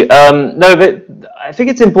 thank you. No, but I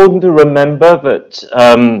think it's important to remember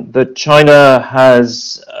that China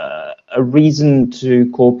has a reason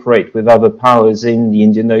to cooperate with other powers in the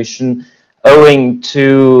Indian Ocean, owing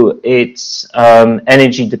to its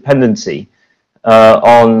energy dependency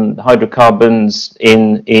on hydrocarbons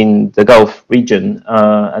in the Gulf region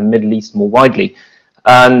and Middle East more widely,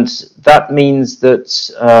 and that means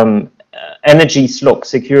that energy slot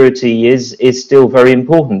security is still very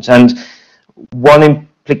important. And one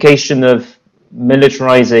implication of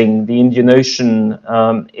militarizing the Indian Ocean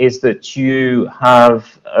is that you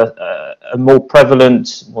have a more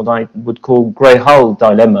prevalent, what I would call grey hull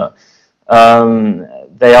dilemma.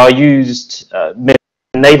 They are used,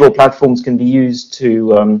 naval platforms can be used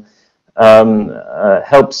to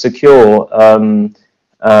help secure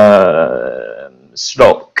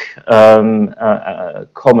slot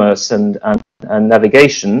commerce and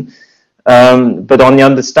navigation, but on the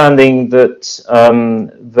understanding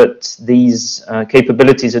that these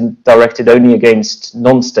capabilities are directed only against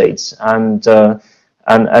non-states and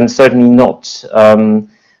certainly not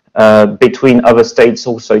between other states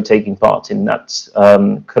also taking part in that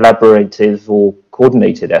collaborative or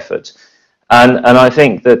coordinated effort. And I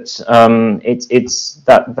think that it's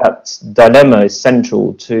that dilemma is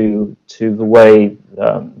central to the way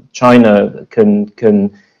China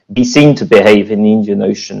can be seen to behave in the Indian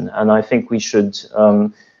Ocean. And I think we should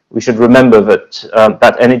remember that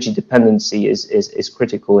that energy dependency is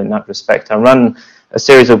critical in that respect. I ran a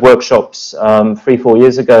series of workshops 3-4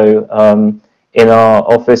 years ago in our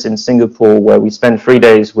office in Singapore, where we spent 3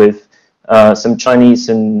 days with some Chinese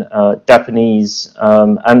and Japanese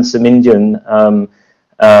and some Indian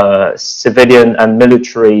civilian and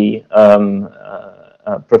military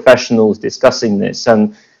professionals discussing this.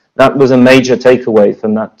 And that was a major takeaway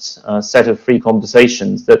from that set of 3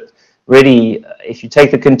 conversations, that really, if you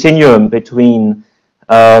take the continuum between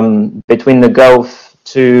the Gulf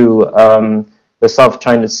to the South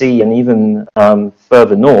China Sea and even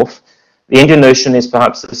further north, the Indian Ocean is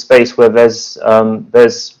perhaps the space where there's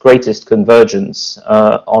greatest convergence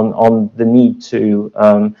on the need to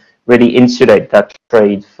really insulate that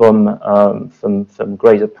trade from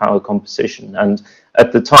greater power composition. And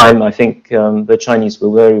at the time, I think the Chinese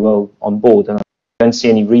were very well on board, and I don't see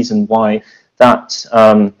any reason why that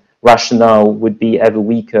rationale would be ever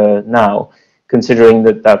weaker now. considering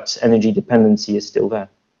that that energy dependency is still there.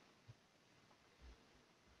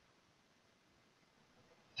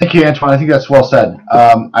 Thank you, Antoine. I think that's well said.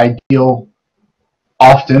 I deal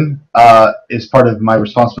often, as part of my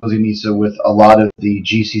responsibility in NESA, with a lot of the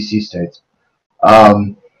GCC states.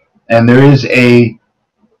 And there is a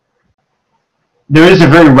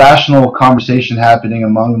very rational conversation happening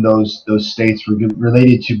among those states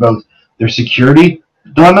related to both their security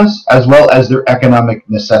dilemmas as well as their economic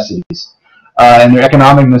necessities. And their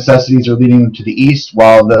economic necessities are leading them to the east,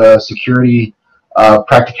 while the security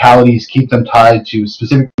practicalities keep them tied to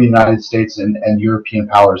specifically the United States and European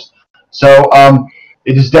powers. So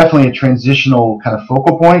it is definitely a transitional kind of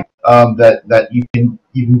focal point that you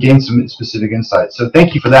can gain some specific insight. So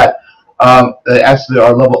thank you for that. As to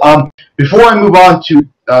our level, before I move on to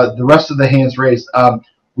the rest of the hands raised,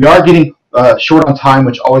 we are getting short on time,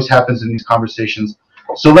 which always happens in these conversations.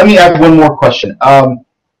 So let me add one more question.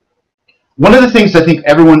 One of the things I think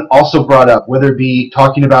everyone also brought up, whether it be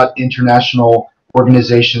talking about international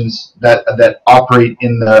organizations that operate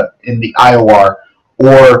in the IOR,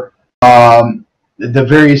 or the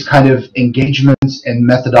various kind of engagements and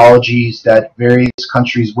methodologies that various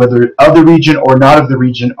countries, whether of the region or not of the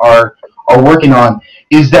region, are working on,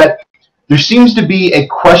 is that there seems to be a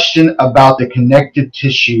question about the connective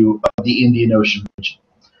tissue of the Indian Ocean region.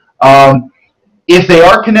 If they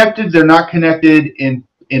are connected, they're not connected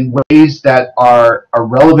in ways that are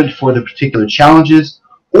relevant for the particular challenges,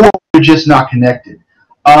 or they're just not connected.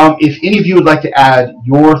 If any of you would like to add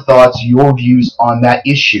your thoughts, your views on that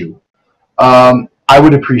issue, I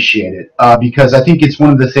would appreciate it, because I think it's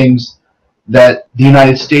one of the things that the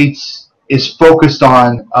United States is focused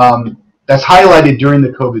on, that's highlighted during the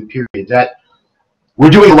COVID period, that we're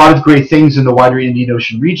doing a lot of great things in the wider Indian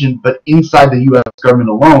Ocean region, but inside the U.S. government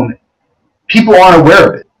alone, people aren't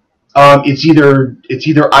aware of it. It's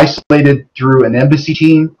either isolated through an embassy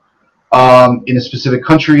team in a specific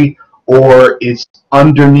country, or it's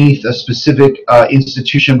underneath a specific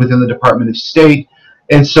institution within the Department of State.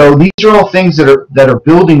 And so these are all things that are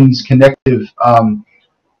building these connective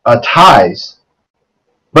ties,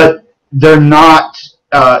 but they're not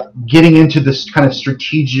getting into this kind of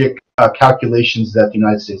strategic calculations that the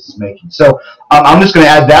United States is making. So I'm just going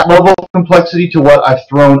to add that level of complexity to what I've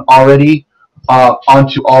thrown already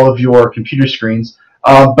onto all of your computer screens.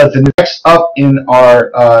 But the next up in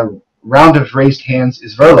our round of raised hands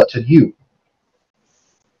is Veerle. To you.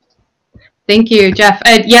 Thank you, Jeff.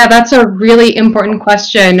 Yeah, that's a really important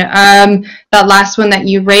question. That last one that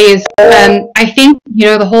you raised. I think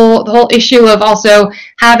the whole issue of also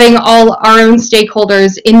having all our own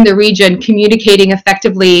stakeholders in the region communicating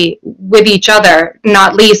effectively with each other,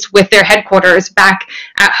 not least with their headquarters back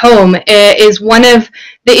at home, is one of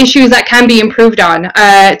the issues that can be improved on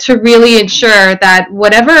to really ensure that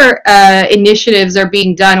whatever initiatives are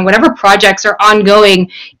being done, whatever projects are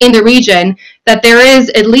ongoing in the region, that there is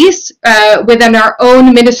at least within our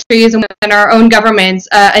own ministries and within our own governments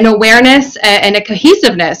an awareness and a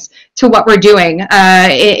cohesiveness to what we're doing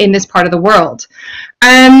in this part of the world.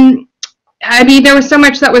 I mean, there was so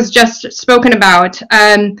much that was just spoken about.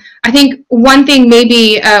 I think one thing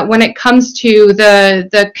maybe when it comes to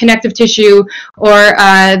the connective tissue or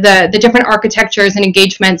the different architectures and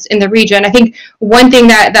engagements in the region, I think one thing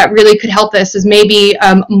that really could help this is maybe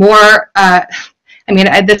more I mean,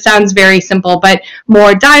 this sounds very simple, but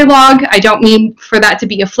more dialogue. I don't mean for that to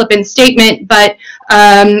be a flippant statement, but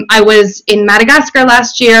I was in Madagascar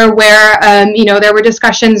last year where, there were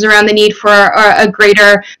discussions around the need for a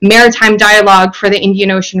greater maritime dialogue for the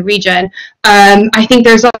Indian Ocean region. I think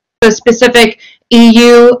there's also a specific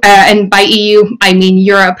EU, and by EU I mean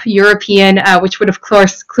European, which would of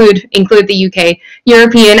course include the UK,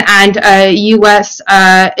 European and US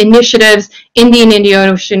initiatives in the Indian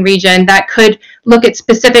Ocean region that could look at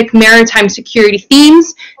specific maritime security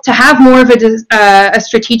themes to have more of a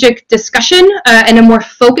strategic discussion and a more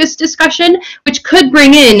focused discussion, which could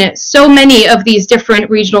bring in so many of these different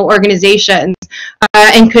regional organizations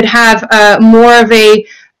and could have more of a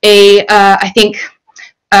I think,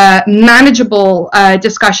 manageable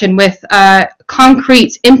discussion with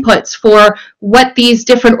concrete inputs for what these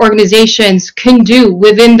different organizations can do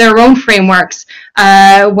within their own frameworks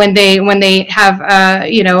when they have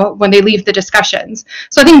when they leave the discussions.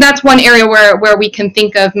 So I think that's one area where we can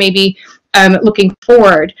think of maybe looking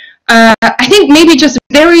forward. I think maybe just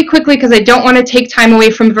very quickly, because I don't want to take time away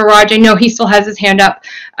from Viraj, I know he still has his hand up.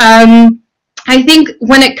 I think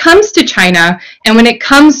when it comes to China and when it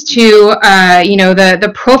comes to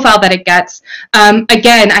the profile that it gets,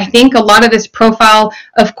 again, I think a lot of this profile,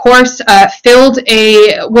 of course,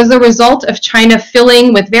 was a result of China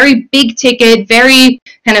filling with very big ticket, very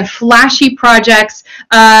kind of flashy projects,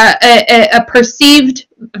 a perceived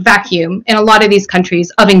vacuum in a lot of these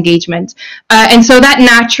countries of engagement. And so that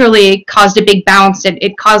naturally caused a big bounce.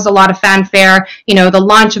 It caused a lot of fanfare. The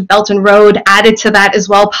launch of Belt and Road added to that as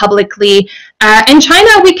well publicly. And China,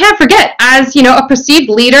 we can't forget, as a perceived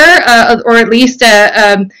leader, or at least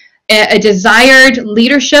a desired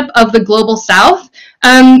leadership of the global South.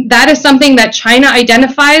 That is something that China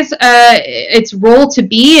identifies its role to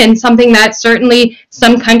be, and something that certainly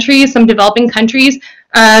some developing countries,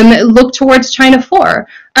 look towards China for.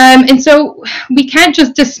 And so we can't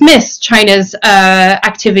just dismiss China's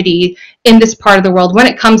activity in this part of the world when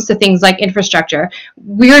it comes to things like infrastructure.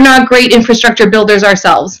 We're not great infrastructure builders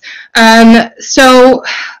ourselves. So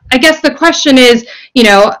I guess the question is,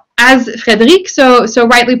 as Frédéric so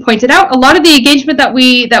rightly pointed out, a lot of the engagement that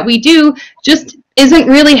we do just isn't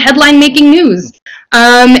really headline-making news.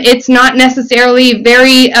 It's not necessarily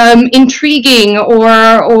very intriguing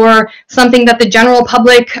or something that the general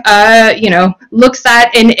public, looks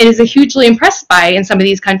at and is hugely impressed by in some of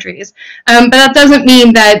these countries. But that doesn't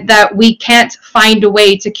mean that we can't find a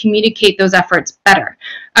way to communicate those efforts better.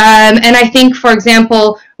 And I think, for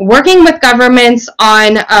example, working with governments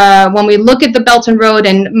on, when we look at the Belt and Road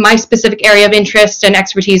and my specific area of interest and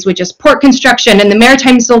expertise, which is port construction and the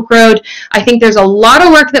Maritime Silk Road, I think there's a lot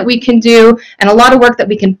of work that we can do and a lot of work that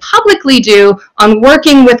we can publicly do on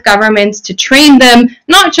working with governments to train them,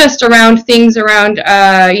 not just around things around,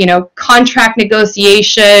 contract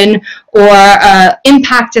negotiation or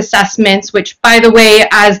impact assessments, which, by the way,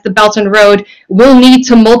 as the Belt and Road will need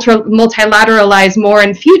to multilateralize more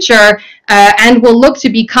in future, and will look to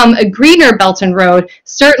become a greener Belt and Road.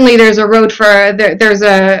 Certainly there's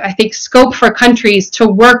I think, scope for countries to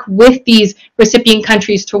work with these recipient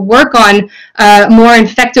countries to work on more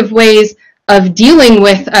effective ways of dealing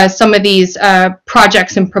with some of these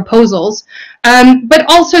projects and proposals, but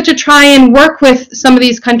also to try and work with some of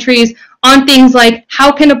these countries on things like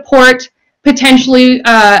how can a port potentially,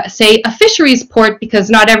 say, a fisheries port, because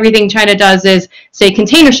not everything China does is, say,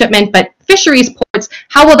 container shipment, but fisheries ports,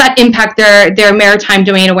 how will that impact their maritime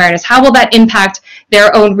domain awareness? How will that impact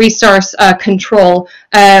their own resource control?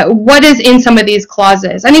 What is in some of these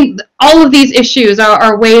clauses? I mean, all of these issues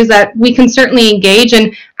are ways that we can certainly engage,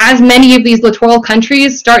 and as many of these littoral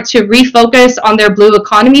countries start to refocus on their blue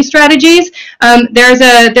economy strategies,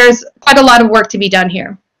 there's quite a lot of work to be done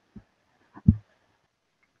here.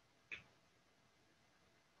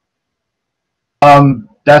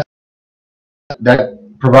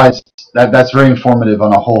 That's very informative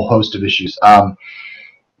on a whole host of issues.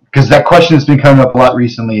 Because that question has been coming up a lot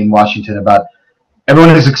recently in Washington about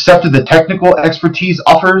everyone has accepted the technical expertise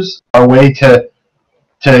offers our way to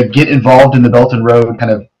get involved in the Belt and Road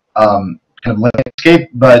kind of landscape,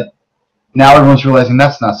 but now everyone's realizing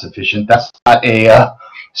that's not sufficient. That's not a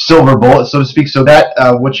silver bullet, so to speak. So that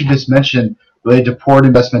what you just mentioned related to port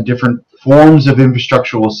investment, different forms of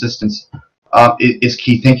infrastructural assistance, is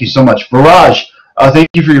key. Thank you so much. Viraj, thank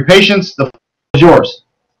you for your patience. The floor is yours.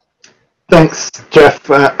 Thanks, Jeff.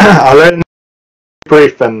 I'll only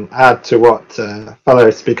brief and add to what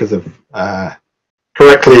fellow speakers have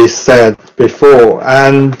correctly said before.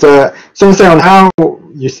 And so to say on how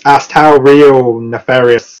you asked how real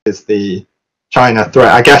nefarious is the China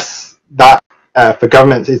threat, I guess that for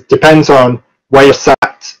governments, it depends on where you're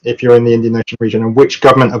sat if you're in the Indian Ocean region and which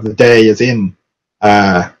government of the day is in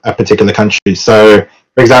a particular country. So,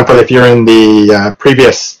 for example, if you're in the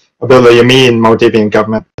previous Abdullah Yameen Maldivian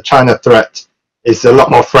government, the China threat is a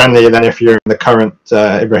lot more friendly than if you're in the current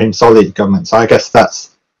Ibrahim Solih government. So I guess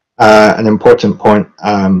that's an important point.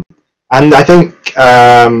 And I think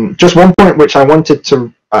just one point which I wanted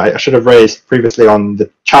to, I should have raised previously on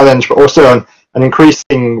the challenge, but also on an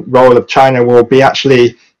increasing role of China will be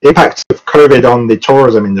actually the impact of COVID on the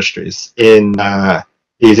tourism industries in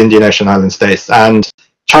these Indian Ocean island states. And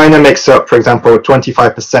China makes up, for example,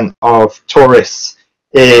 25% of tourists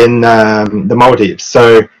in the Maldives.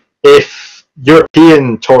 So if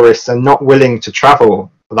European tourists are not willing to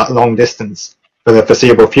travel for that long distance for the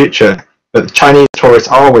foreseeable future, but Chinese tourists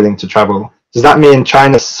are willing to travel, does that mean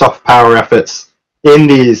China's soft power efforts in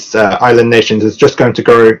these island nations is just going to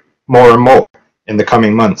grow more and more in the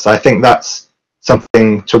coming months? I think that's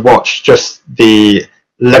something to watch, just the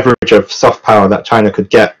leverage of soft power that China could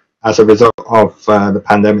get as a result of the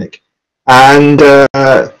pandemic. And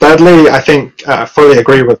thirdly, I think I fully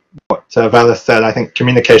agree with what Veerle said. I think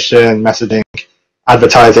communication, messaging,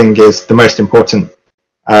 advertising is the most important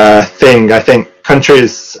thing. I think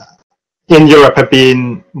countries in Europe have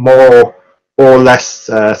been more or less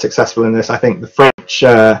successful in this. I think the French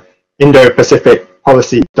Indo-Pacific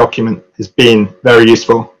policy document has been very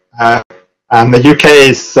useful. And the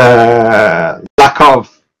UK's lack of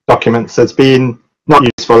documents has been not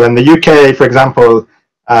useful. And the UK, for example,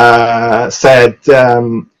 said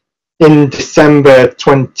in December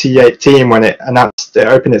 2018, when it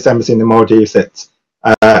opened its embassy in the Maldives, it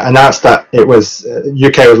announced that it was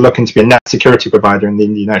UK was looking to be a net security provider in the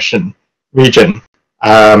Indian Ocean region,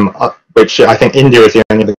 which I think India is the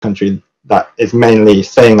only other country that is mainly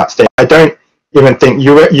saying that statement. I don't even think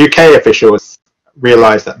UK officials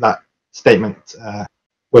realised that that statement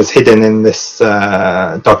was hidden in this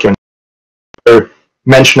document. No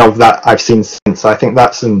mention of that I've seen since. I think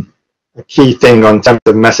that's a key thing on terms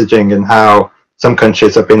of messaging and how some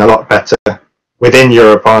countries have been a lot better within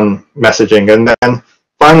Europe on messaging. And then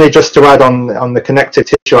finally, just to add on the connected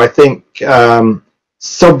issue, I think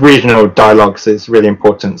sub-regional dialogues is really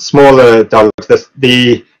important. Smaller dialogues.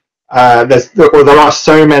 There are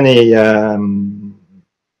so many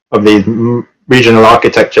of these regional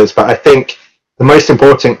architectures, but I think the most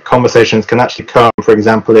important conversations can actually come, for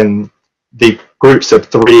example, in the groups of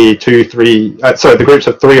three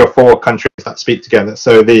or four countries that speak together.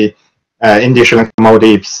 So the India, Sri Lanka,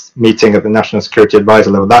 Maldives meeting at the National Security Advisor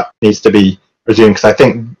level, that needs to be resumed, because I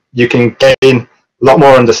think you can gain a lot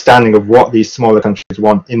more understanding of what these smaller countries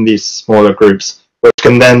want in these smaller groups, which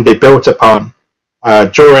can then be built upon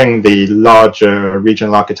during the larger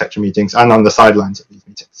regional architecture meetings and on the sidelines of these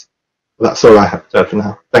meetings. That's all I have to add for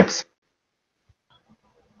now. Thanks.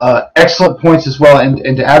 Excellent points as well,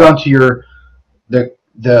 and to add on to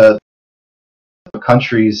the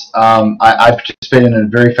countries, I participated in a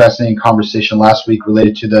very fascinating conversation last week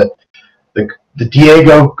related to the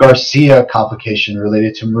Diego Garcia complication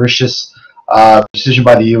related to Mauritius decision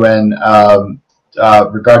by the UN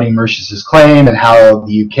regarding Mauritius's claim and how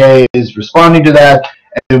the UK is responding to that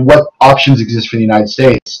and what options exist for the United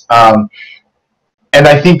States. And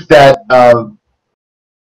I think that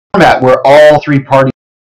format where all three parties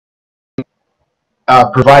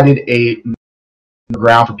provided a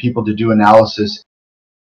ground for people to do analysis,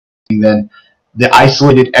 and then the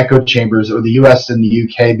isolated echo chambers, or the US and the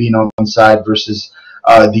UK being on one side versus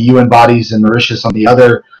the UN bodies and Mauritius on the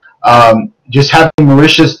other. Just having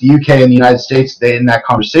Mauritius, the UK, and the United States in that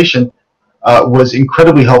conversation was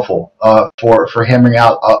incredibly helpful for hammering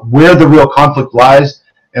out where the real conflict lies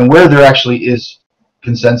and where there actually is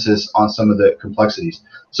consensus on some of the complexities.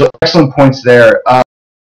 So excellent points there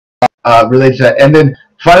related to that. And then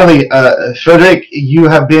finally, Frédéric, you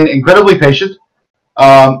have been incredibly patient.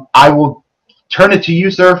 I will turn it to you,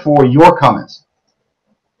 sir, for your comments.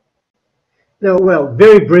 No, well,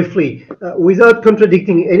 very briefly, without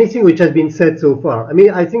contradicting anything which has been said so far. I mean,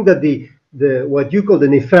 I think that the what you call the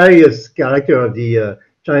nefarious character of the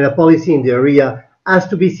China policy in the area has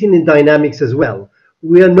to be seen in dynamics as well.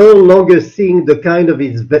 We are no longer seeing the kind of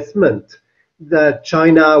investment that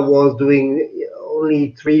China was doing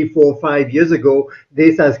only 3, 4, 5 years ago.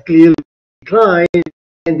 This has clearly declined,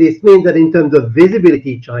 and this means that in terms of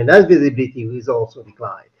visibility, China's visibility is also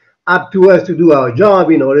declined. Up to us to do our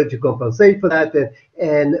job in order to compensate for that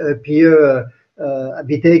and appear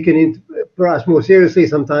be taken in perhaps more seriously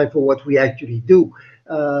sometimes for what we actually do.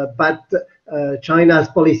 But China's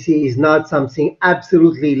policy is not something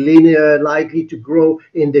absolutely linear, likely to grow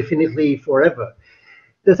indefinitely forever.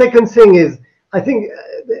 The second thing is, I think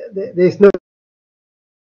there's no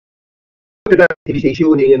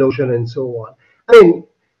issue in the Indian Ocean and so on. I mean,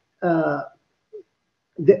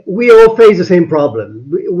 we all face the same problem.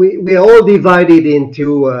 We are all divided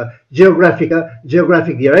into geographic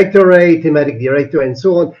directorate, thematic directorate, and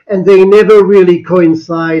so on, and they never really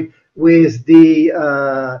coincide with the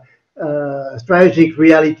strategic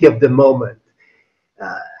reality of the moment.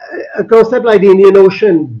 A concept like the Indian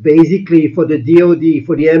Ocean, basically for the DoD,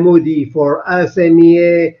 for the MOD, for us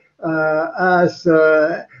MEA,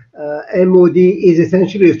 MOD, is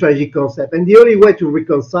essentially a strategic concept. And the only way to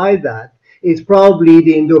reconcile that is probably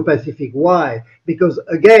the Indo-Pacific. Why? Because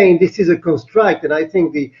again, this is a construct, and I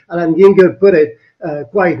think Alan Ginger put it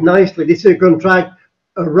quite nicely. This is a contract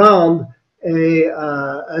around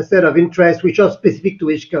a set of interests which are specific to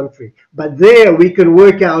each country. But there we can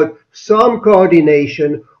work out some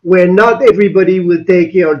coordination where not everybody will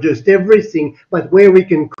take care of just everything, but where we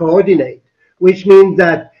can coordinate, which means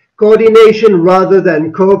that coordination rather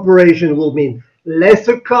than cooperation will mean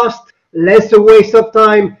lesser cost, lesser waste of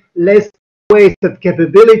time, less waste of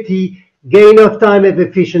capability, gain of time and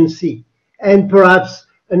efficiency, and perhaps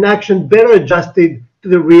an action better adjusted to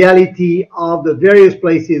the reality of the various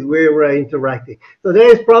places where we're interacting. So there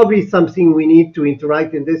is probably something we need to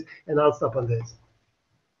interact in this, and I'll stop on this.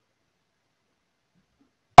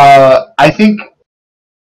 I think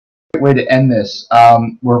a way to end this.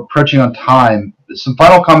 We're approaching on time. Some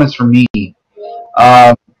final comments from me.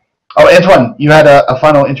 Oh, Antoine, you had a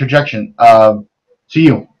final interjection. To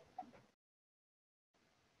you.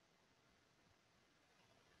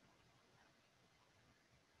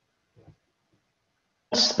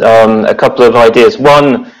 A couple of ideas.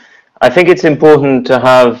 One, I think it's important to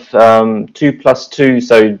have 2+2,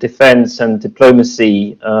 so defense and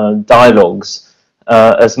diplomacy dialogues,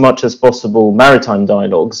 as much as possible, maritime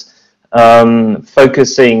dialogues,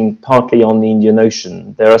 focusing partly on the Indian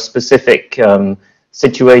Ocean. There are specific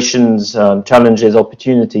situations, challenges,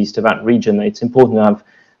 opportunities to that region. It's important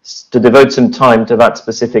to devote some time to that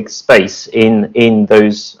specific space in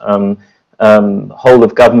those whole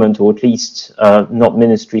of government, or at least not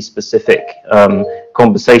ministry specific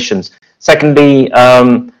conversations. Secondly,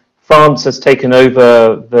 France has taken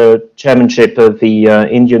over the chairmanship of the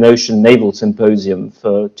Indian Ocean Naval Symposium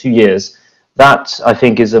for 2 years. That, I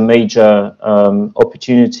think, is a major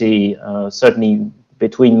opportunity, certainly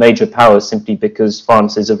between major powers, simply because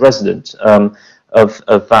France is a resident of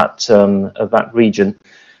that region.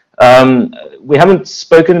 We haven't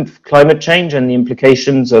spoken of climate change and the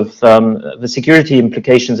implications of the security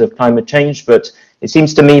implications of climate change, but it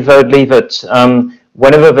seems to me, thirdly, that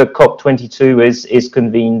whenever the COP22 is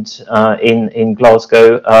convened in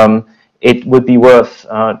Glasgow, it would be worth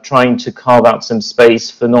trying to carve out some space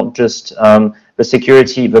for not just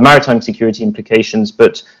the maritime security implications,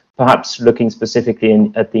 but perhaps looking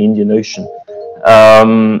specifically at the Indian Ocean.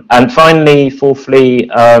 And finally, fourthly,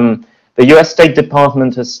 the US State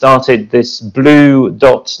Department has started this Blue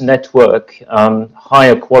Dot Network,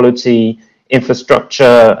 higher quality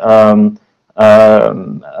infrastructure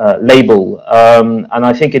label. And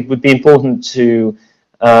I think it would be important to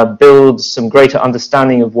build some greater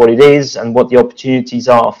understanding of what it is and what the opportunities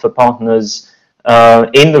are for partners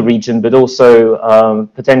in the region, but also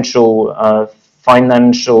potential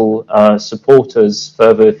financial supporters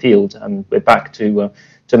further afield. And we're back to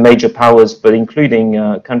major powers, but including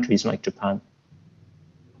countries like Japan.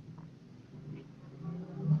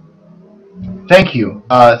 Thank you,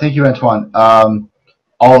 Antoine.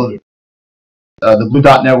 All of the Blue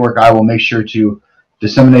Dot Network, I will make sure to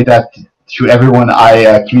disseminate that to everyone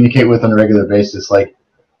I communicate with on a regular basis. Like,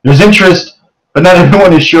 there's interest, but not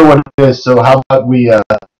everyone is sure what it is. So how about we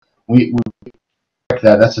correct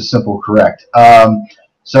that? That's a simple correct.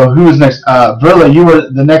 So who is next? Veerle, you were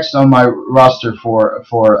the next on my roster for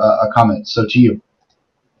a comment. So to you.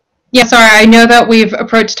 Yeah, sorry, I know that we've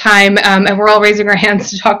approached time and we're all raising our hands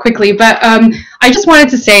to talk quickly, but I just wanted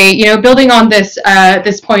to say, building on this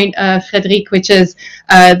this point, Frédéric, which is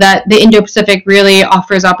that the Indo-Pacific really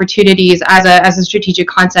offers opportunities as a strategic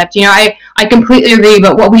concept. I completely agree,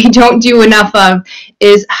 but what we don't do enough of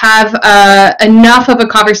is have enough of a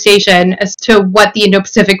conversation as to what the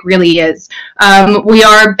Indo-Pacific really is. We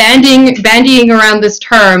are bandying around this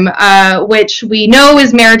term, which we know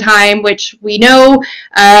is maritime, which we know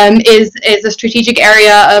is a strategic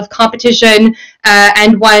area of competition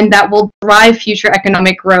and one that will drive future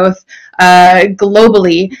economic growth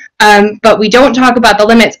globally. But we don't talk about the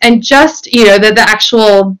limits and just the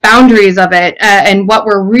actual boundaries of it and what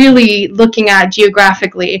we're really looking at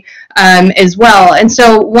geographically as well. And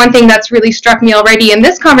so one thing that's really struck me already in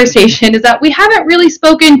this conversation is that we haven't really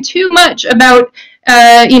spoken too much about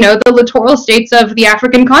the littoral states of the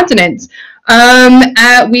African continent.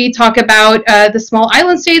 We talk about the small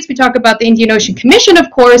island states, we talk about the Indian Ocean Commission,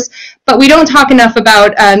 of course, but we don't talk enough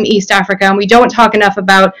about East Africa, and we don't talk enough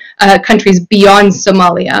about countries beyond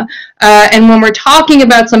Somalia. And when we're talking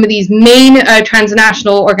about some of these main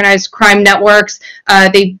transnational organized crime networks,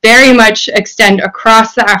 they very much extend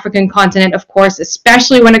across the African continent, of course,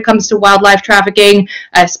 especially when it comes to wildlife trafficking,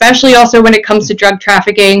 especially also when it comes to drug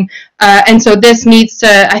trafficking. And so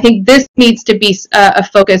I think this needs to be a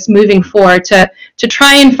focus moving forward to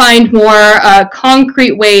try and find more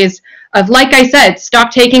concrete ways of, like I said,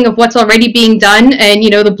 stock taking of what's already being done. And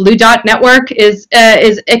the Blue Dot Network is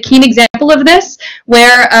a keen example of this,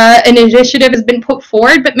 where an initiative has been put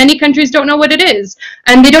forward, but many countries don't know what it is,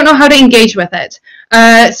 and they don't know how to engage with it.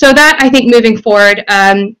 So that, I think, moving forward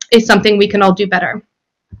is something we can all do better.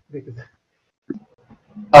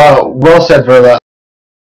 Well said, Veerle.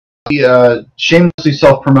 Shamelessly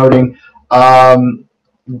self-promoting. I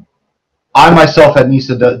myself at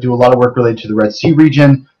NESA do a lot of work related to the Red Sea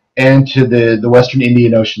region and to the Western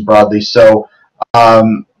Indian Ocean broadly. So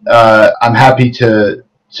I'm happy to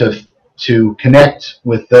to connect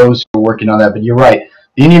with those who are working on that. But you're right,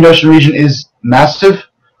 the Indian Ocean region is massive,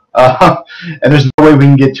 and there's no way we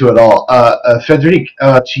can get to it all. Frédéric,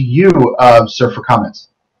 to you, sir, for comments.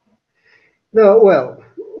 No, well,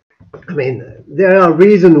 I mean, there are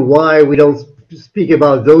reasons why we don't speak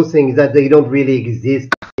about those things, that they don't really exist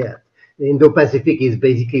yet. The Indo-Pacific is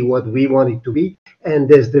basically what we want it to be, and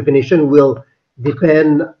this definition will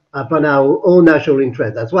depend upon our own national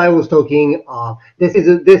interest. That's why I was talking of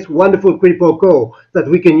this wonderful quid pro quo that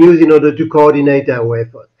we can use in order to coordinate our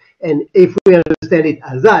efforts. And if we understand it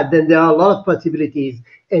as that, then there are a lot of possibilities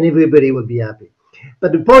and everybody will be happy.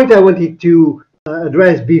 But the point I wanted to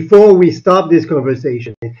address before we stop this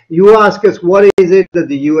conversation, you ask us what is it that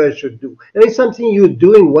the US should do. There is something you're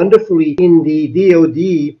doing wonderfully in the DoD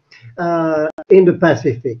in the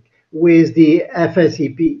Pacific with the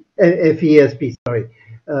FESP, sorry.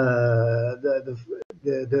 The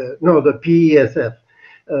PESF,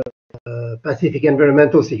 Pacific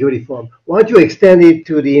Environmental Security Forum. Why don't you extend it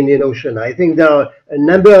to the Indian Ocean? I think there are a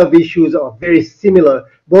number of issues are very similar,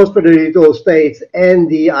 both for the littoral states and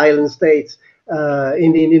the island states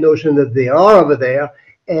in the Indian Ocean that they are over there,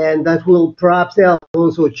 and that will perhaps help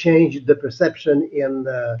also change the perception in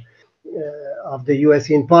of the U.S.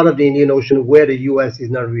 in part of the Indian Ocean where the U.S. is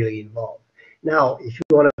not really involved. Now, if you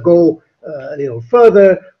want to go a little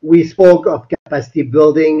further, we spoke of capacity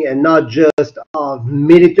building and not just of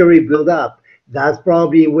military build-up. That's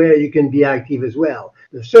probably where you can be active as well.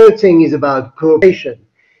 The third thing is about cooperation.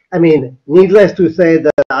 I mean, needless to say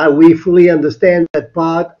that we fully understand that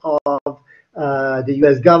part of the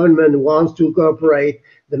U.S. government wants to cooperate.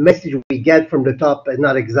 The message we get from the top is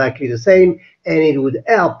not exactly the same, and it would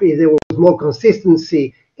help if there was more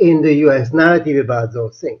consistency in the U.S. narrative about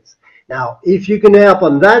those things. Now, if you can help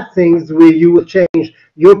on that things where you will change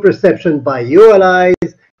your perception by your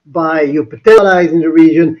allies, by your potential allies in the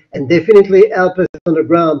region, and definitely help us on the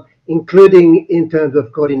ground, including in terms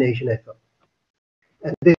of coordination effort.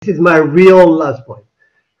 And this is my real last point.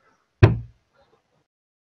 I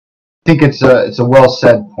think it's a well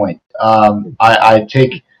said point. I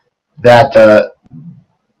take that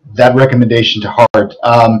that recommendation to heart.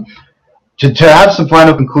 To have some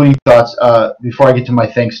final concluding thoughts before I get to my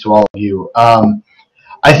thanks to all of you.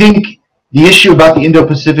 I think the issue about the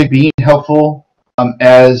Indo-Pacific being helpful,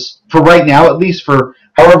 as for right now, at least for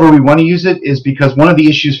however we want to use it, is because one of the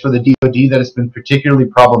issues for the DoD that has been particularly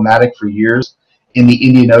problematic for years in the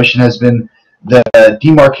Indian Ocean has been the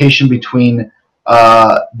demarcation between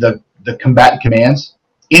the combatant commands.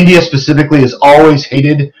 India specifically has always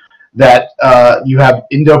hated that you have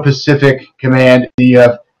Indo-Pacific Command, you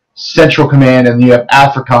have Central Command, and you have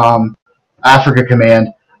Africa Command.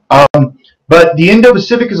 But the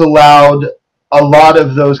Indo-Pacific has allowed a lot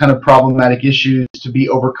of those kind of problematic issues to be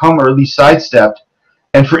overcome or at least sidestepped,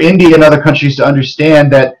 and for India and other countries to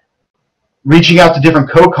understand that reaching out to different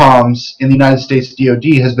COCOMs in the United States DoD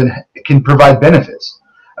can provide benefits.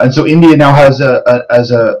 And so India now has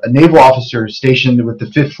a naval officer stationed with the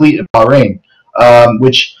 5th Fleet in Bahrain,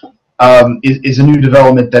 which is a new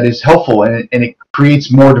development that is helpful, and it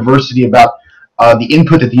creates more diversity about the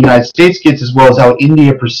input that the United States gets, as well as how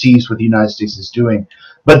India perceives what the United States is doing.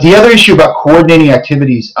 But the other issue about coordinating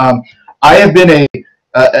activities, I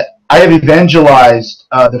have evangelized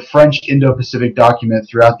the French Indo-Pacific document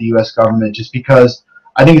throughout the U.S. government, just because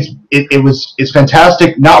I think it's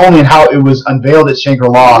fantastic, not only in how it was unveiled at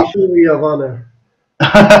Shangri-La. Of honor.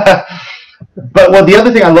 But the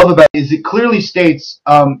other thing I love about it is it clearly states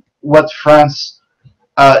what France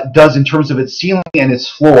does in terms of its ceiling and its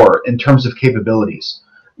floor in terms of capabilities,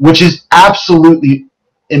 which is absolutely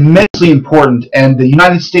immensely important, and the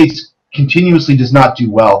United States continuously does not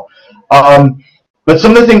do well. But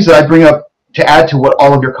some of the things that I bring up to add to what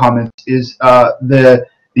all of your comments is the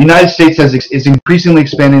United States is increasingly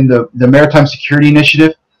expanding the Maritime Security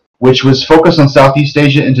Initiative, which was focused on Southeast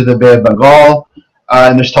Asia into the Bay of Bengal,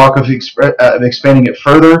 and there's talk of expanding it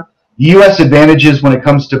further. The U.S. advantages when it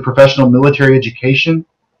comes to professional military education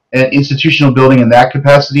and institutional building in that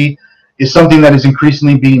capacity is something that is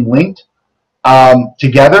increasingly being linked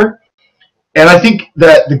together. And I think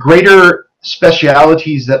that the greater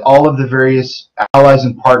specialities that all of the various allies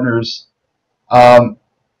and partners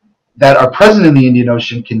that are present in the Indian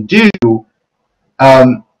Ocean can do,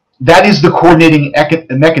 that is the coordinating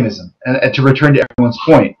mechanism. And to return to everyone's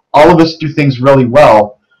point, all of us do things really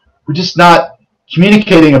well. We're just not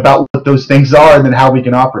communicating about what those things are and then how we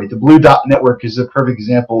can operate. The Blue Dot Network is a perfect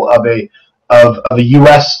example of a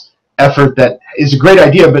U.S. effort that is a great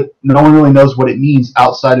idea, but no one really knows what it means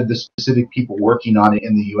outside of the specific people working on it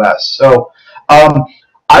in the U.S. So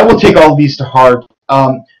I will take all of these to heart.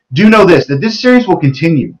 Do know this, that this series will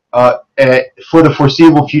continue for the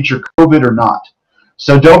foreseeable future, COVID or not.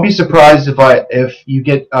 So don't be surprised if you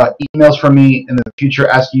get emails from me in the future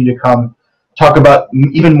asking you to come talk about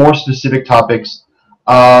even more specific topics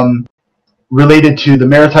related to the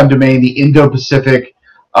maritime domain, the Indo-Pacific,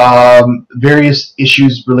 various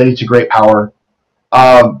issues related to great power.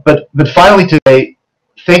 But finally today,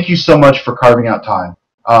 thank you so much for carving out time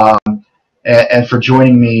and for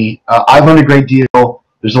joining me. I've learned a great deal.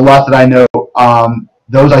 There's a lot that I know.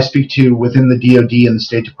 Those I speak to within the DoD and the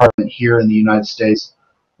State Department here in the United States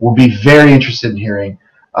will be very interested in hearing.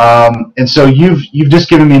 And so you've just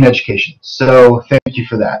given me an education. So thank you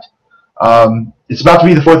for that. It's about to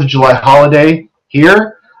be the 4th of July holiday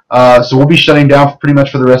here, so we'll be shutting down pretty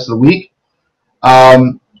much for the rest of the week.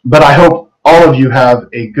 But I hope all of you have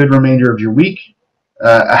a good remainder of your week,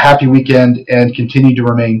 a happy weekend, and continue to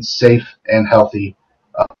remain safe and healthy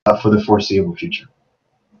for the foreseeable future.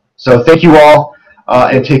 So thank you all,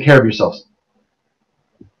 and take care of yourselves.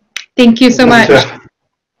 Thank you so much.